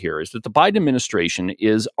point here is that the Biden administration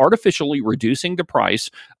is artificially reducing the price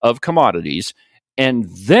of commodities and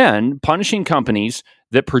then punishing companies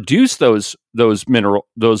that produce those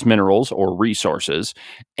minerals or resources,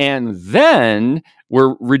 and then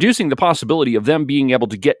we're reducing the possibility of them being able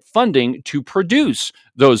to get funding to produce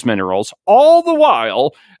those minerals, all the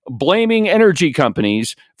while blaming energy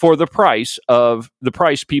companies for the price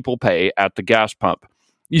people pay at the gas pump.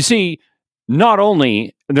 You see, they're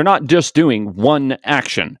not just doing one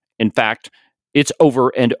action. In fact, it's over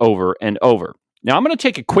and over and over. Now, I'm going to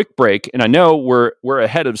take a quick break, and I know we're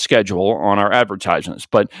ahead of schedule on our advertisements,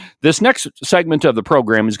 but this next segment of the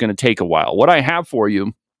program is going to take a while. What I have for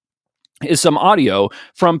you is some audio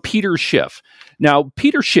from Peter Schiff. Now,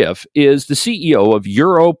 Peter Schiff is the CEO of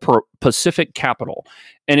Euro Pacific Capital,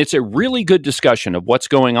 and it's a really good discussion of what's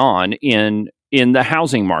going on in the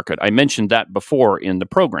housing market. I mentioned that before in the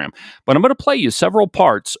program, but I'm going to play you several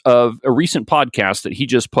parts of a recent podcast that he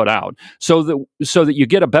just put out so that you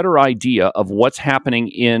get a better idea of what's happening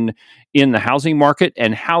in the housing market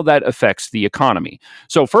and how that affects the economy.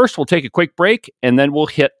 So first, we'll take a quick break, and then we'll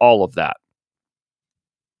hit all of that.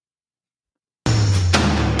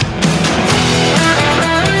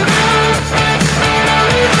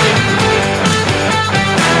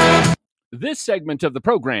 This segment of the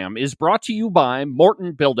program is brought to you by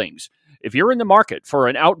Morton Buildings. If you're in the market for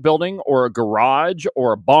an outbuilding or a garage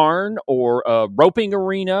or a barn or a roping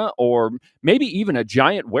arena or maybe even a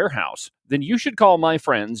giant warehouse, then you should call my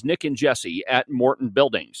friends Nick and Jesse at Morton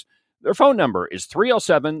Buildings. Their phone number is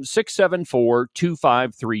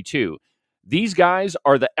 307-674-2532. These guys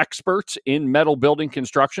are the experts in metal building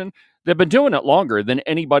construction. They've been doing it longer than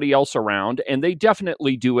anybody else around, and they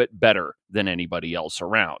definitely do it better than anybody else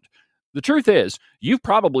around. The truth is, you've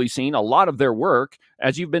probably seen a lot of their work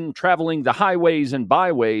as you've been traveling the highways and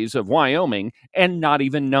byways of Wyoming and not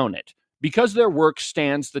even known it, because their work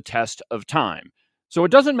stands the test of time. So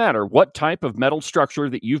it doesn't matter what type of metal structure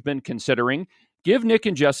that you've been considering, give Nick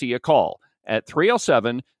and Jesse a call at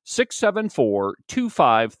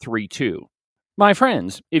 307-674-2532. My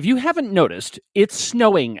friends, if you haven't noticed, it's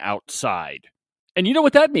snowing outside. And you know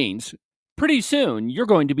what that means? Pretty soon, you're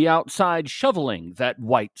going to be outside shoveling that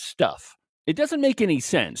white stuff. It doesn't make any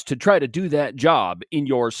sense to try to do that job in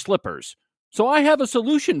your slippers. So I have a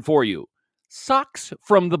solution for you. Socks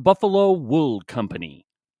from the Buffalo Wool Company.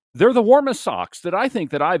 They're the warmest socks that I think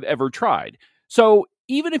that I've ever tried. So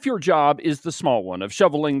even if your job is the small one of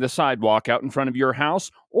shoveling the sidewalk out in front of your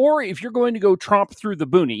house, or if you're going to go tromp through the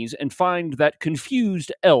boonies and find that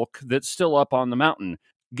confused elk that's still up on the mountain,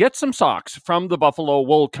 get some socks from the Buffalo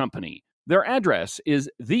Wool Company. Their address is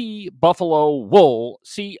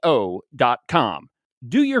thebuffalowoolco.com.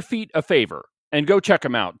 Do your feet a favor and go check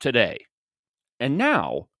them out today. And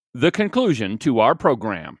now, the conclusion to our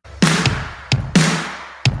program.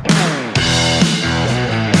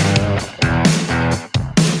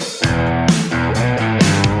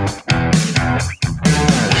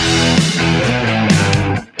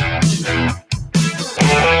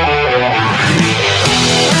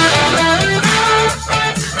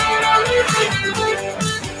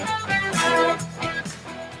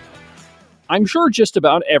 I'm sure just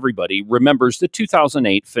about everybody remembers the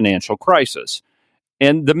 2008 financial crisis.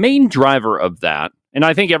 And the main driver of that, and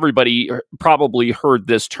I think everybody probably heard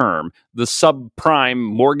this term, the subprime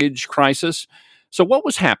mortgage crisis. So what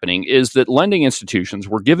was happening is that lending institutions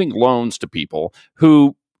were giving loans to people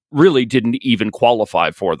who really didn't even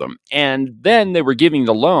qualify for them. And then they were giving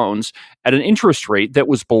the loans at an interest rate that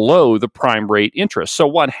was below the prime rate interest. So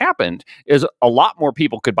what happened is a lot more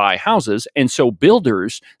people could buy houses. And so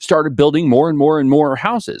builders started building more and more and more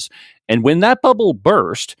houses. And when that bubble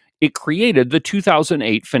burst, it created the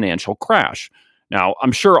 2008 financial crash. Now,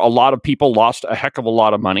 I'm sure a lot of people lost a heck of a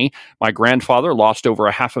lot of money. My grandfather lost over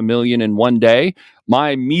 $500,000 in one day.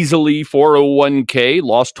 My measly 401k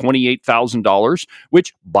lost $28,000,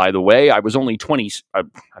 which, by the way, I was only 20. I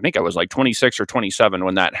think I was like 26 or 27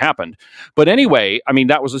 when that happened. But anyway, I mean,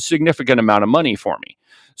 that was a significant amount of money for me.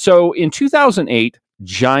 So in 2008,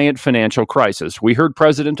 giant financial crisis, we heard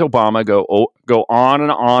President Obama go on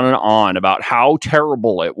and on and on about how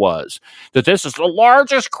terrible it was, that this is the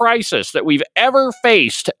largest crisis that we've ever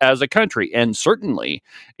faced as a country. And certainly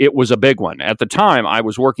it was a big one. At the time, I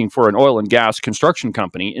was working for an oil and gas construction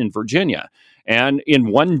company in Virginia. And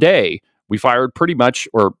in one day, we fired pretty much,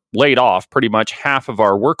 or laid off pretty much half of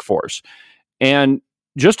our workforce. And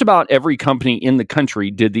just about every company in the country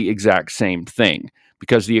did the exact same thing,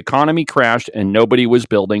 because the economy crashed and nobody was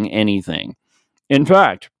building anything. In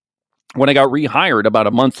fact, when I got rehired about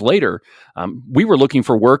a month later, we were looking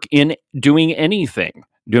for work in doing anything,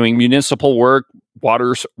 doing municipal work,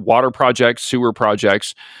 water projects, sewer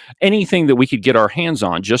projects, anything that we could get our hands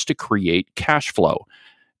on just to create cash flow.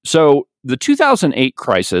 So the 2008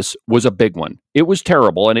 crisis was a big one. It was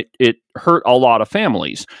terrible, and it hurt a lot of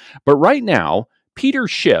families. But right now, Peter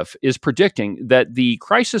Schiff is predicting that the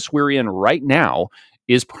crisis we're in right now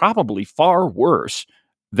is probably far worse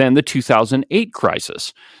than the 2008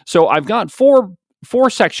 crisis. So I've got four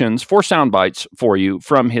sections, 4 sound bites for you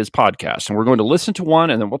from his podcast. And we're going to listen to one,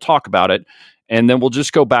 and then we'll talk about it, and then we'll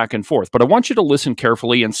just go back and forth. But I want you to listen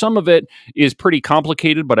carefully, and some of it is pretty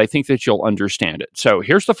complicated, but I think that you'll understand it. So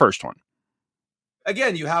here's the first one.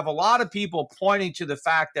 Again, you have a lot of people pointing to the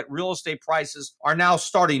fact that real estate prices are now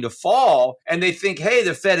starting to fall, and they think, hey,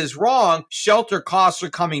 the Fed is wrong. Shelter costs are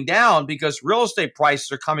coming down because real estate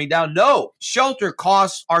prices are coming down. No, shelter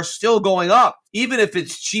costs are still going up. Even if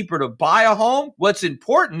it's cheaper to buy a home, what's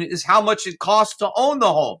important is how much it costs to own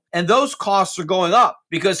the home. And those costs are going up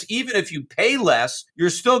because even if you pay less, you're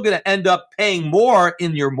still going to end up paying more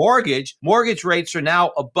in your mortgage. Mortgage rates are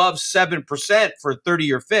now above 7% for a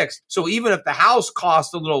 30-year fix. So even if the house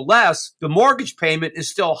costs a little less, the mortgage payment is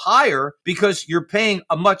still higher because you're paying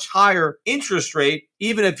a much higher interest rate.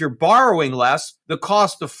 Even if you're borrowing less, the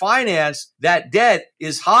cost to finance that debt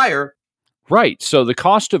is higher. Right. So the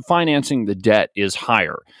cost of financing the debt is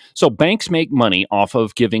higher. So banks make money off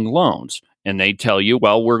of giving loans, and they tell you,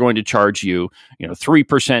 well, we're going to charge you,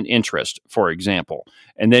 3% interest, for example.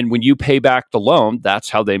 And then when you pay back the loan, that's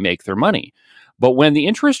how they make their money. But when the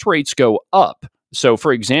interest rates go up, so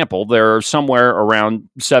for example, they're somewhere around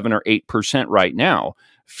 7 or 8% right now,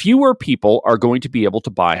 fewer people are going to be able to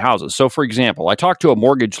buy houses. So, for example, I talked to a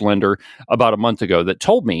mortgage lender about a month ago that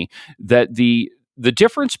told me that the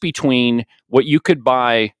difference between what you could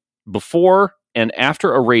buy before and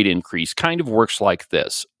after a rate increase kind of works like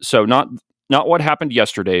this. So not what happened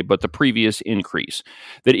yesterday, but the previous increase.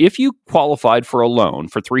 That if you qualified for a loan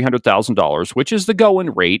for $300,000, which is the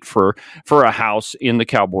going rate for a house in the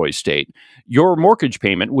Cowboy State, your mortgage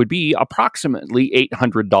payment would be approximately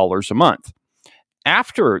 $800 a month.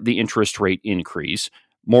 After the interest rate increase,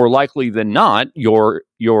 more likely than not, your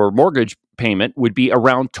mortgage payment would be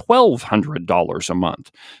around $1,200 a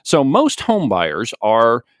month. So most home buyers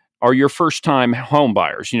are your first-time home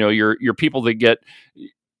buyers. Your people that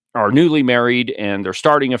are newly married and they're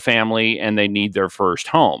starting a family and they need their first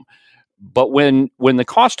home. But when the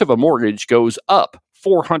cost of a mortgage goes up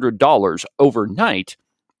 $400 overnight,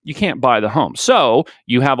 you can't buy the home. So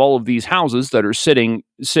you have all of these houses that are sitting,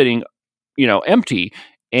 empty,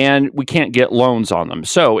 and we can't get loans on them.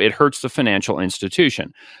 So it hurts the financial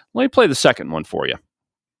institution. Let me play the second one for you.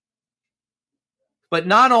 But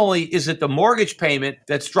not only is it the mortgage payment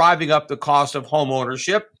that's driving up the cost of home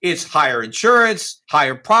ownership, it's higher insurance,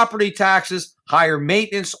 higher property taxes, higher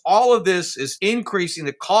maintenance. All of this is increasing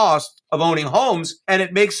the cost of owning homes, and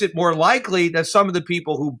it makes it more likely that some of the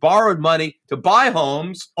people who borrowed money to buy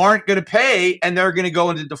homes aren't going to pay and they're going to go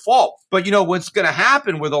into default. But what's going to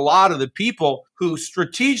happen with a lot of the people who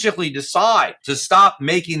strategically decide to stop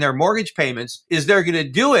making their mortgage payments is they're going to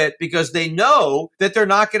do it because they know that they're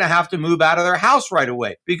not going to have to move out of their house right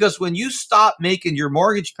away. Because when you stop making your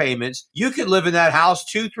mortgage payments, you could live in that house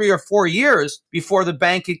 2, 3, or 4 years before the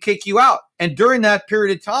bank could kick you out. And during that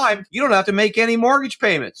period of time, you don't have to make any mortgage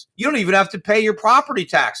payments. You don't even have to pay your property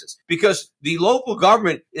taxes because the local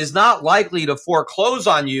government is not likely to foreclose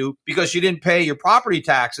on you because you didn't pay your property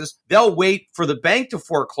taxes. They'll wait for the bank to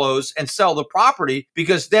foreclose and sell the property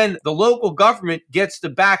because then the local government gets the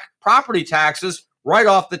back property taxes right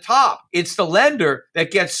off the top. It's the lender that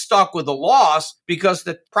gets stuck with the loss because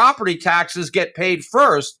the property taxes get paid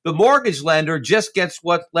first. The mortgage lender just gets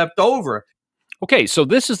what's left over. Okay, so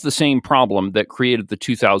this is the same problem that created the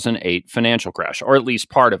 2008 financial crash, or at least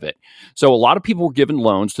part of it. So a lot of people were given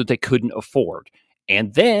loans that they couldn't afford,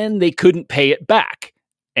 and then they couldn't pay it back.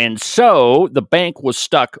 And so the bank was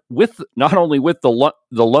stuck with not only with the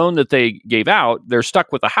loan that they gave out, they're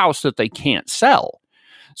stuck with a house that they can't sell.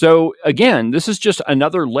 So again, this is just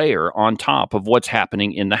another layer on top of what's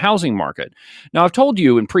happening in the housing market. Now, I've told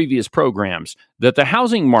you in previous programs that the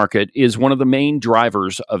housing market is one of the main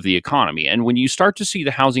drivers of the economy. And when you start to see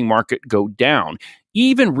the housing market go down,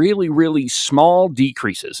 even really, really small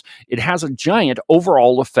decreases, it has a giant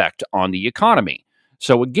overall effect on the economy.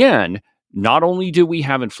 So again, not only do we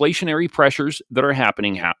have inflationary pressures that are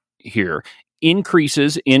happening here,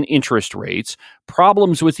 increases in interest rates,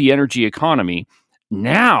 problems with the energy economy,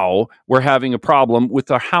 now we're having a problem with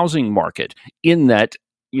the housing market in that,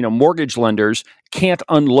 mortgage lenders can't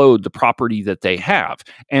unload the property that they have.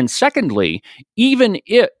 And secondly, even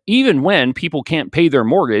when people can't pay their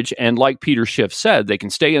mortgage, and like Peter Schiff said, they can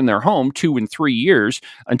stay in their home 2 and 3 years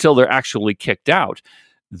until they're actually kicked out,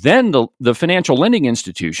 then the financial lending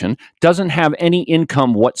institution doesn't have any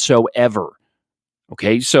income whatsoever.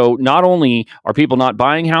 Okay, so not only are people not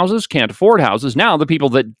buying houses, can't afford houses, now the people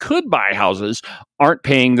that could buy houses aren't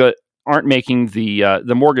making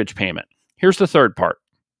the mortgage payment. Here's the third part.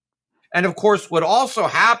 And of course, what also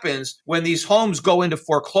happens when these homes go into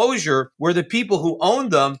foreclosure, where the people who own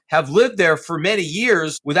them have lived there for many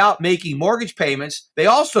years without making mortgage payments, they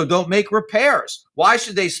also don't make repairs. Why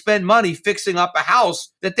should they spend money fixing up a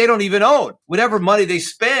house that they don't even own? Whatever money they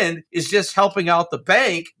spend is just helping out the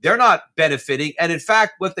bank. They're not benefiting. And in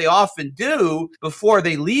fact, what they often do before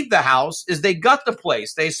they leave the house is they gut the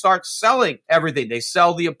place. They start selling everything. They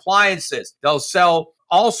sell the appliances. They'll sell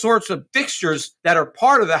all sorts of fixtures that are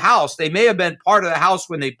part of the house. They may have been part of the house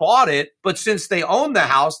when they bought it, but since they own the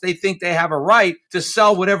house, they think they have a right to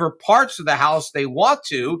sell whatever parts of the house they want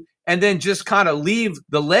to, and then just kind of leave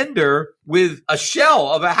the lender with a shell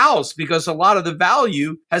of a house because a lot of the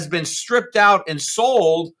value has been stripped out and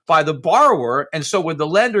sold by the borrower. And so when the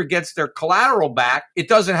lender gets their collateral back, it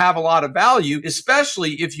doesn't have a lot of value,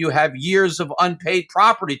 especially if you have years of unpaid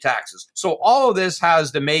property taxes. So all of this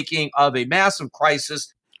has the making of a massive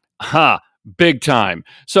crisis. Big time.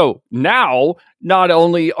 So now, not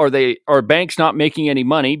only are banks not making any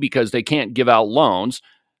money because they can't give out loans,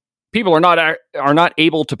 people are not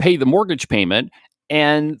able to pay the mortgage payment.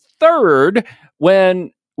 And third,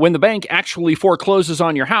 when the bank actually forecloses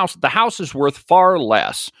on your house, the house is worth far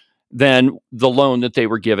less than the loan that they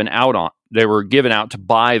were given out on. They were given out to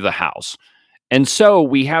buy the house. And so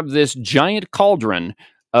we have this giant cauldron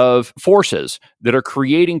of forces that are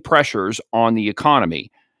creating pressures on the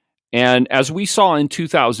economy. And as we saw in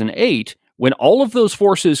 2008, when all of those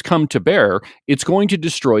forces come to bear, it's going to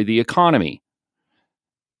destroy the economy.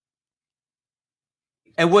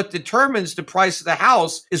 And what determines the price of the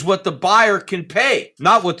house is what the buyer can pay,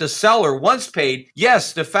 not what the seller once paid.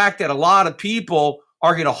 Yes, the fact that a lot of people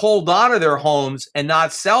are going to hold on to their homes and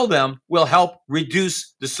not sell them will help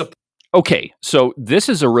reduce the supply. Okay, so this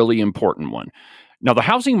is a really important one. Now, the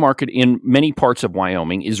housing market in many parts of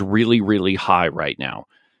Wyoming is really, really high right now.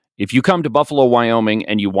 If you come to Buffalo, Wyoming,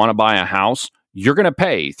 and you want to buy a house, you're going to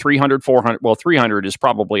pay $300, $400. Well, $300 is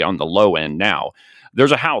probably on the low end now.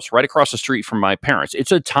 There's a house right across the street from my parents.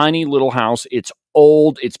 It's a tiny little house. It's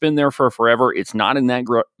old. It's been there for forever. It's not in that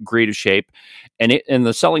great of shape. And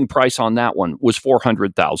the selling price on that one was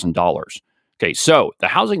 $400,000. Okay, so the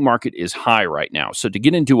housing market is high right now. So to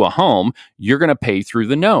get into a home, you're going to pay through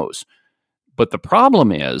the nose. But the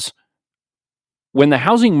problem is, when the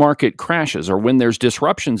housing market crashes or when there's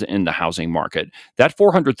disruptions in the housing market, that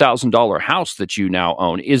 $400,000 house that you now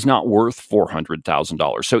own is not worth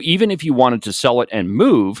 $400,000. So even if you wanted to sell it and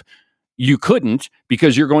move, you couldn't,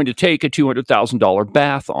 because you're going to take a $200,000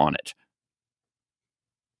 bath on it.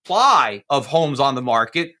 Supply of homes on the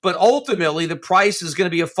market, but ultimately the price is going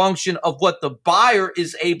to be a function of what the buyer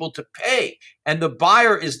is able to pay. And the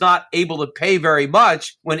buyer is not able to pay very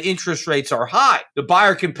much when interest rates are high. The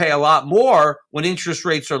buyer can pay a lot more when interest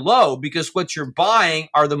rates are low, because what you're buying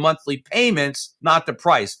are the monthly payments, not the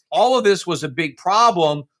price. All of this was a big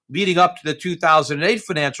problem leading up to the 2008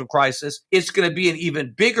 financial crisis. It's going to be an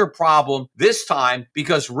even bigger problem this time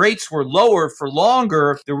because rates were lower for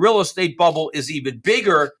longer. The real estate bubble is even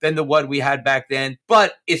bigger than the one we had back then,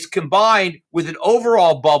 but it's combined with an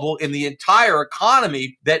overall bubble in the entire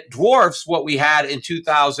economy that dwarfs what we had in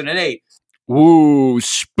 2008. Ooh,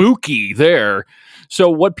 spooky there. So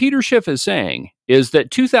what Peter Schiff is saying is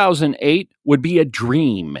that 2008 would be a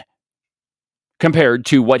dream compared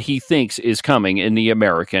to what he thinks is coming in the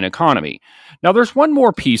American economy. Now, there's one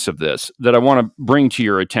more piece of this that I want to bring to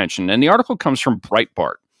your attention, and the article comes from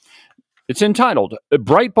Breitbart. It's entitled,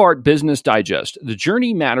 Breitbart Business Digest, The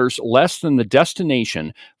Journey Matters Less Than the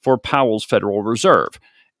Destination for Powell's Federal Reserve.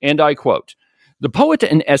 And I quote, the poet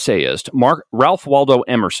and essayist Ralph Waldo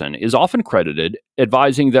Emerson is often credited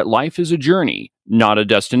advising that life is a journey, not a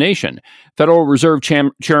destination. Federal Reserve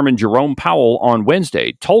Chairman Jerome Powell on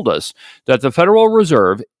Wednesday told us that the Federal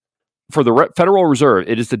Reserve, Federal Reserve,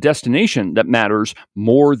 it is the destination that matters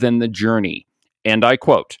more than the journey. And I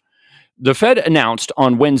quote, the Fed announced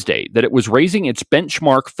on Wednesday that it was raising its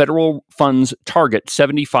benchmark federal funds target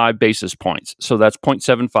 75 basis points. So that's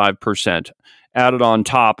 0.75%. Added on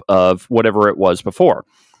top of whatever it was before.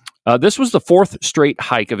 This was the fourth straight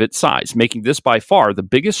hike of its size, making this by far the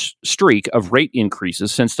biggest streak of rate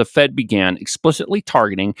increases since the Fed began explicitly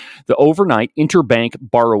targeting the overnight interbank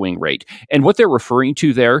borrowing rate. And what they're referring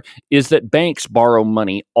to there is that banks borrow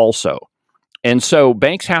money also. And so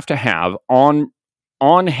banks have to have on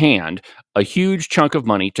hand a huge chunk of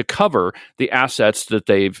money to cover the assets that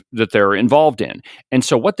they're involved in. And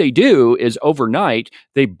so what they do is overnight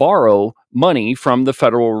they borrow money from the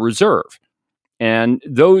Federal Reserve. And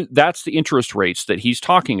that's the interest rates that he's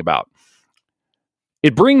talking about.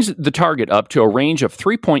 It brings the target up to a range of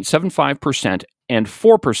 3.75% and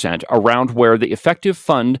 4%, around where the effective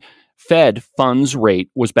Fed funds rate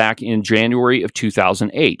was back in January of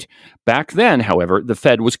 2008. Back then, however, the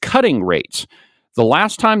Fed was cutting rates. The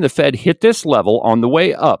last time the Fed hit this level on the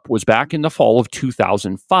way up was back in the fall of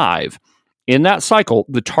 2005. In that cycle,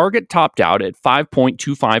 the target topped out at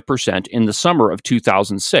 5.25% in the summer of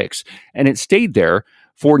 2006, and it stayed there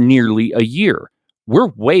for nearly a year. We're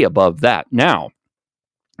way above that now.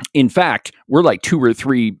 In fact, we're like 2 or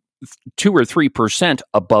 3%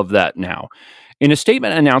 above that now. In a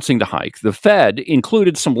statement announcing the hike, the Fed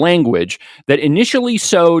included some language that initially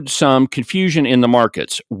sowed some confusion in the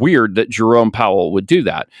markets. Weird that Jerome Powell would do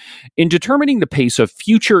that. In determining the pace of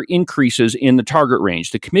future increases in the target range,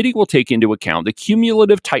 the committee will take into account the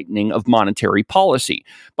cumulative tightening of monetary policy.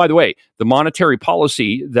 By the way, the monetary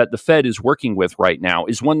policy that the Fed is working with right now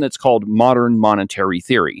is one that's called modern monetary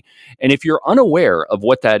theory. And if you're unaware of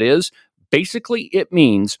what that is, basically it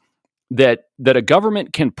means that a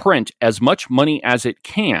government can print as much money as it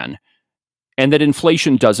can, and that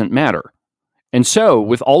inflation doesn't matter. And so,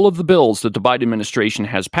 with all of the bills that the Biden administration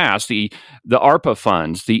has passed, the ARPA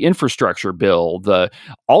funds, the infrastructure bill,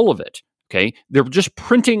 all of it, okay, they're just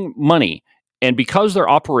printing money. And because they're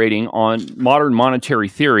operating on modern monetary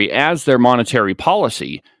theory as their monetary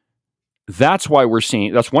policy, that's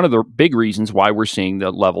one of the big reasons why we're seeing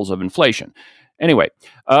the levels of inflation. Anyway,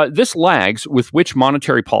 this lags with which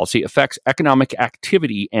monetary policy affects economic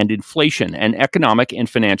activity and inflation and economic and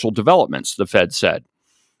financial developments, the Fed said.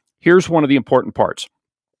 Here's one of the important parts.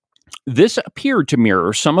 This appeared to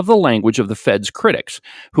mirror some of the language of the Fed's critics,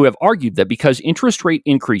 who have argued that because interest rate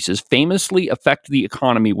increases famously affect the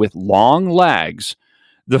economy with long lags,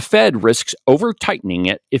 the Fed risks over-tightening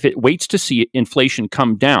it if it waits to see inflation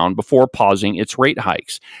come down before pausing its rate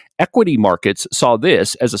hikes. Equity markets saw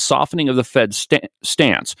this as a softening of the Fed's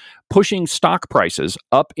stance, pushing stock prices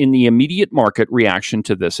up in the immediate market reaction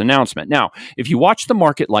to this announcement. Now, if you watch the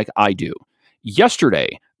market like I do,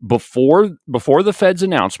 yesterday, before the Fed's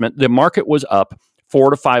announcement, the market was up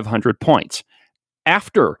 400 to 500 points.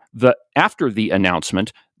 After the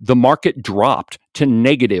announcement, the market dropped to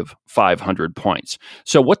negative 500 points.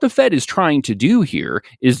 So what the Fed is trying to do here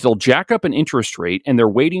is they'll jack up an interest rate, and they're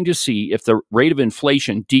waiting to see if the rate of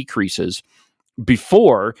inflation decreases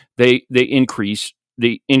before they increase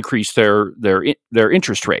their interest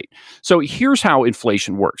rate. So here's how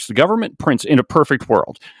inflation works. The government prints, in a perfect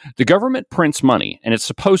world, the government prints money, and it's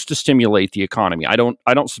supposed to stimulate the economy. I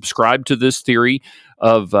don't subscribe to this theory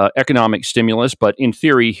of economic stimulus, but in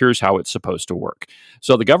theory, here's how it's supposed to work.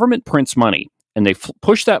 So the government prints money, and they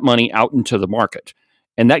push that money out into the market,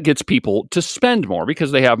 and that gets people to spend more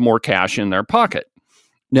because they have more cash in their pocket.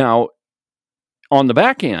 Now, on the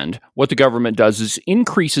back end, what the government does is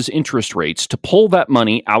increases interest rates to pull that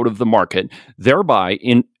money out of the market, thereby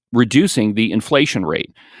in reducing the inflation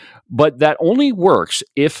rate. But that only works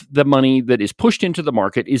if the money that is pushed into the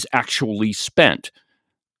market is actually spent.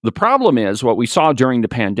 The problem is, what we saw during the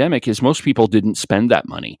pandemic is most people didn't spend that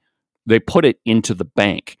money. They put it into the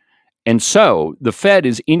bank. And so the Fed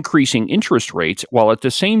is increasing interest rates while at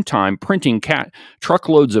the same time printing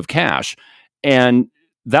truckloads of cash. And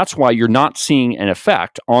that's why you're not seeing an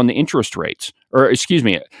effect on the interest rates,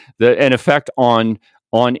 an effect on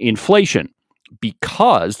inflation,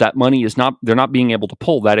 because that money they're not being able to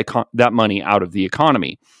pull that money out of the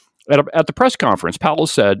economy. At the press conference, Powell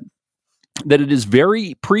said that it is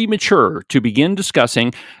very premature to begin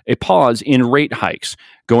discussing a pause in rate hikes.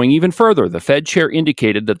 Going even further, the Fed chair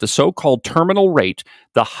indicated that the so-called terminal rate,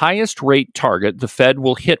 the highest rate target the Fed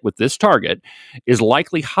will hit with this target, is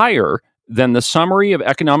likely higher than the summary of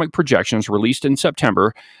economic projections released in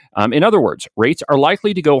September. In other words, rates are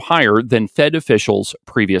likely to go higher than Fed officials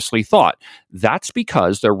previously thought. That's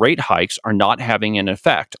because their rate hikes are not having an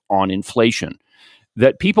effect on inflation.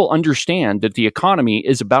 That people understand that the economy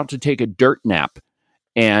is about to take a dirt nap,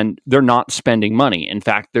 and they're not spending money. In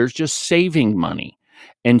fact, they're just saving money.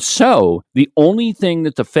 And so the only thing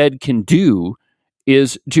that the Fed can do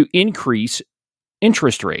is to increase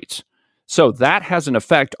interest rates. So that has an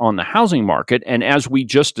effect on the housing market. And as we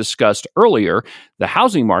just discussed earlier, the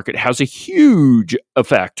housing market has a huge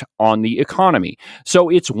effect on the economy. So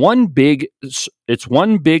it's one big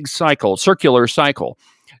cycle, circular cycle,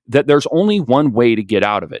 that there's only one way to get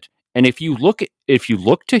out of it. And if you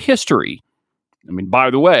look to history, I mean,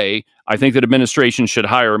 by the way, I think that administrations should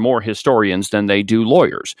hire more historians than they do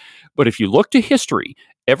lawyers. But if you look to history,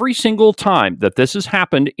 every single time that this has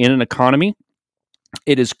happened in an economy,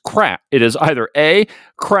 it is either A,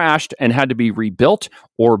 crashed and had to be rebuilt,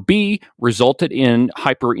 or B, resulted in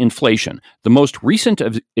hyperinflation. The most recent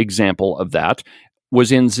example of that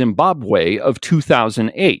was in Zimbabwe of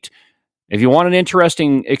 2008. If you want an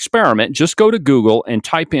interesting experiment, just go to Google and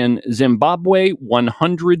type in Zimbabwe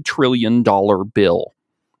 $100 trillion bill.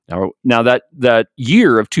 Now that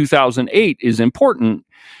year of 2008 is important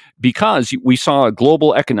because we saw a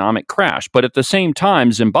global economic crash. But at the same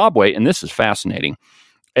time, Zimbabwe, and this is fascinating,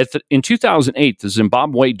 in 2008, the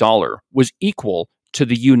Zimbabwe dollar was equal to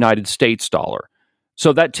the United States dollar.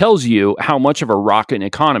 So that tells you how much of a rockin'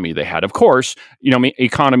 economy they had. Of course,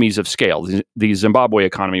 economies of scale. The Zimbabwe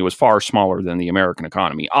economy was far smaller than the American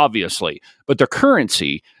economy, obviously, but their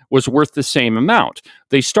currency was worth the same amount.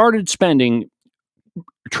 They started spending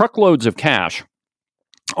truckloads of cash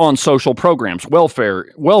on social programs,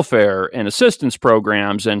 welfare and assistance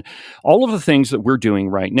programs, and all of the things that we're doing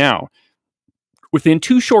right now. Within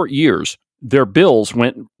 2 short years, their bills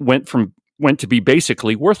went to be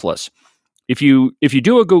basically worthless. If you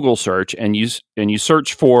do a Google search and you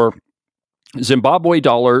search for Zimbabwe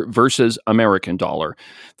dollar versus American dollar,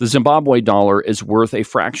 the Zimbabwe dollar is worth a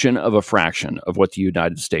fraction of what the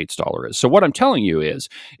United States dollar is. So what I'm telling you is,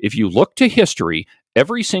 if you look to history,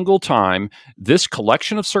 every single time this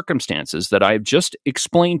collection of circumstances that I've just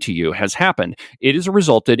explained to you has happened, it has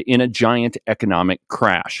resulted in a giant economic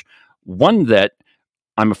crash, one that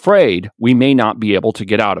I'm afraid we may not be able to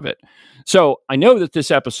get out of it. So I know that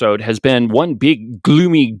this episode has been one big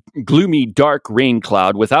gloomy, dark rain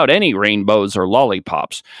cloud without any rainbows or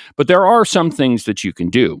lollipops, but there are some things that you can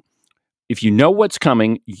do. If you know what's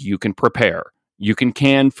coming, you can prepare. You can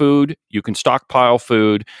can food, you can stockpile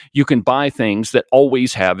food, you can buy things that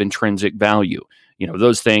always have intrinsic value.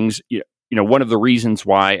 Those things, one of the reasons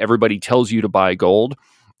why everybody tells you to buy gold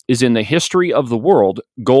is in the history of the world,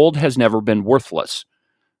 gold has never been worthless.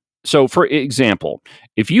 So, for example,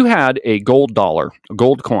 if you had a gold dollar, a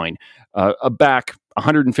gold coin, back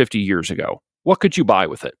 150 years ago, what could you buy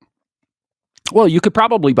with it? Well, you could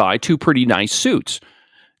probably buy 2 pretty nice suits.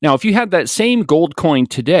 Now, if you had that same gold coin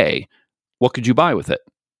today, what could you buy with it?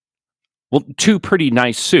 Well, 2 pretty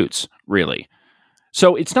nice suits, really.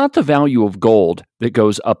 So it's not the value of gold that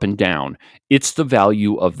goes up and down. It's the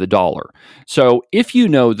value of the dollar. So if you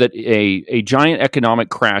know that a giant economic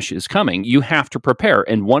crash is coming, you have to prepare.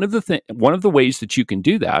 And one of the ways that you can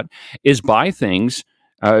do that is buy things,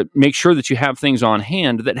 make sure that you have things on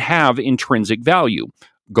hand that have intrinsic value.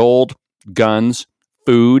 Gold, guns,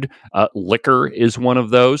 food, liquor is one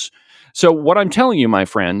of those. So what I'm telling you, my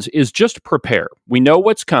friends, is just prepare. We know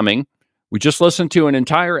what's coming. We just listened to an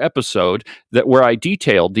entire episode where I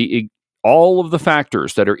detailed all of the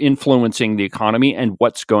factors that are influencing the economy and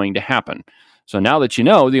what's going to happen. So now that you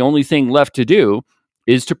know, the only thing left to do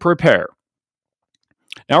is to prepare.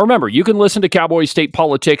 Now remember, you can listen to Cowboy State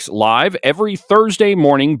Politics live every Thursday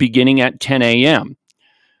morning beginning at 10 a.m.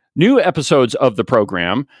 New episodes of the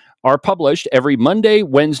program are published every Monday,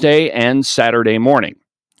 Wednesday, and Saturday morning.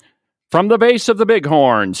 From the base of the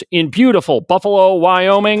Bighorns in beautiful Buffalo,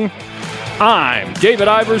 Wyoming, I'm David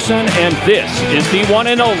Iverson, and this is the one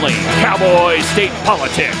and only Cowboy State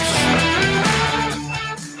Politics.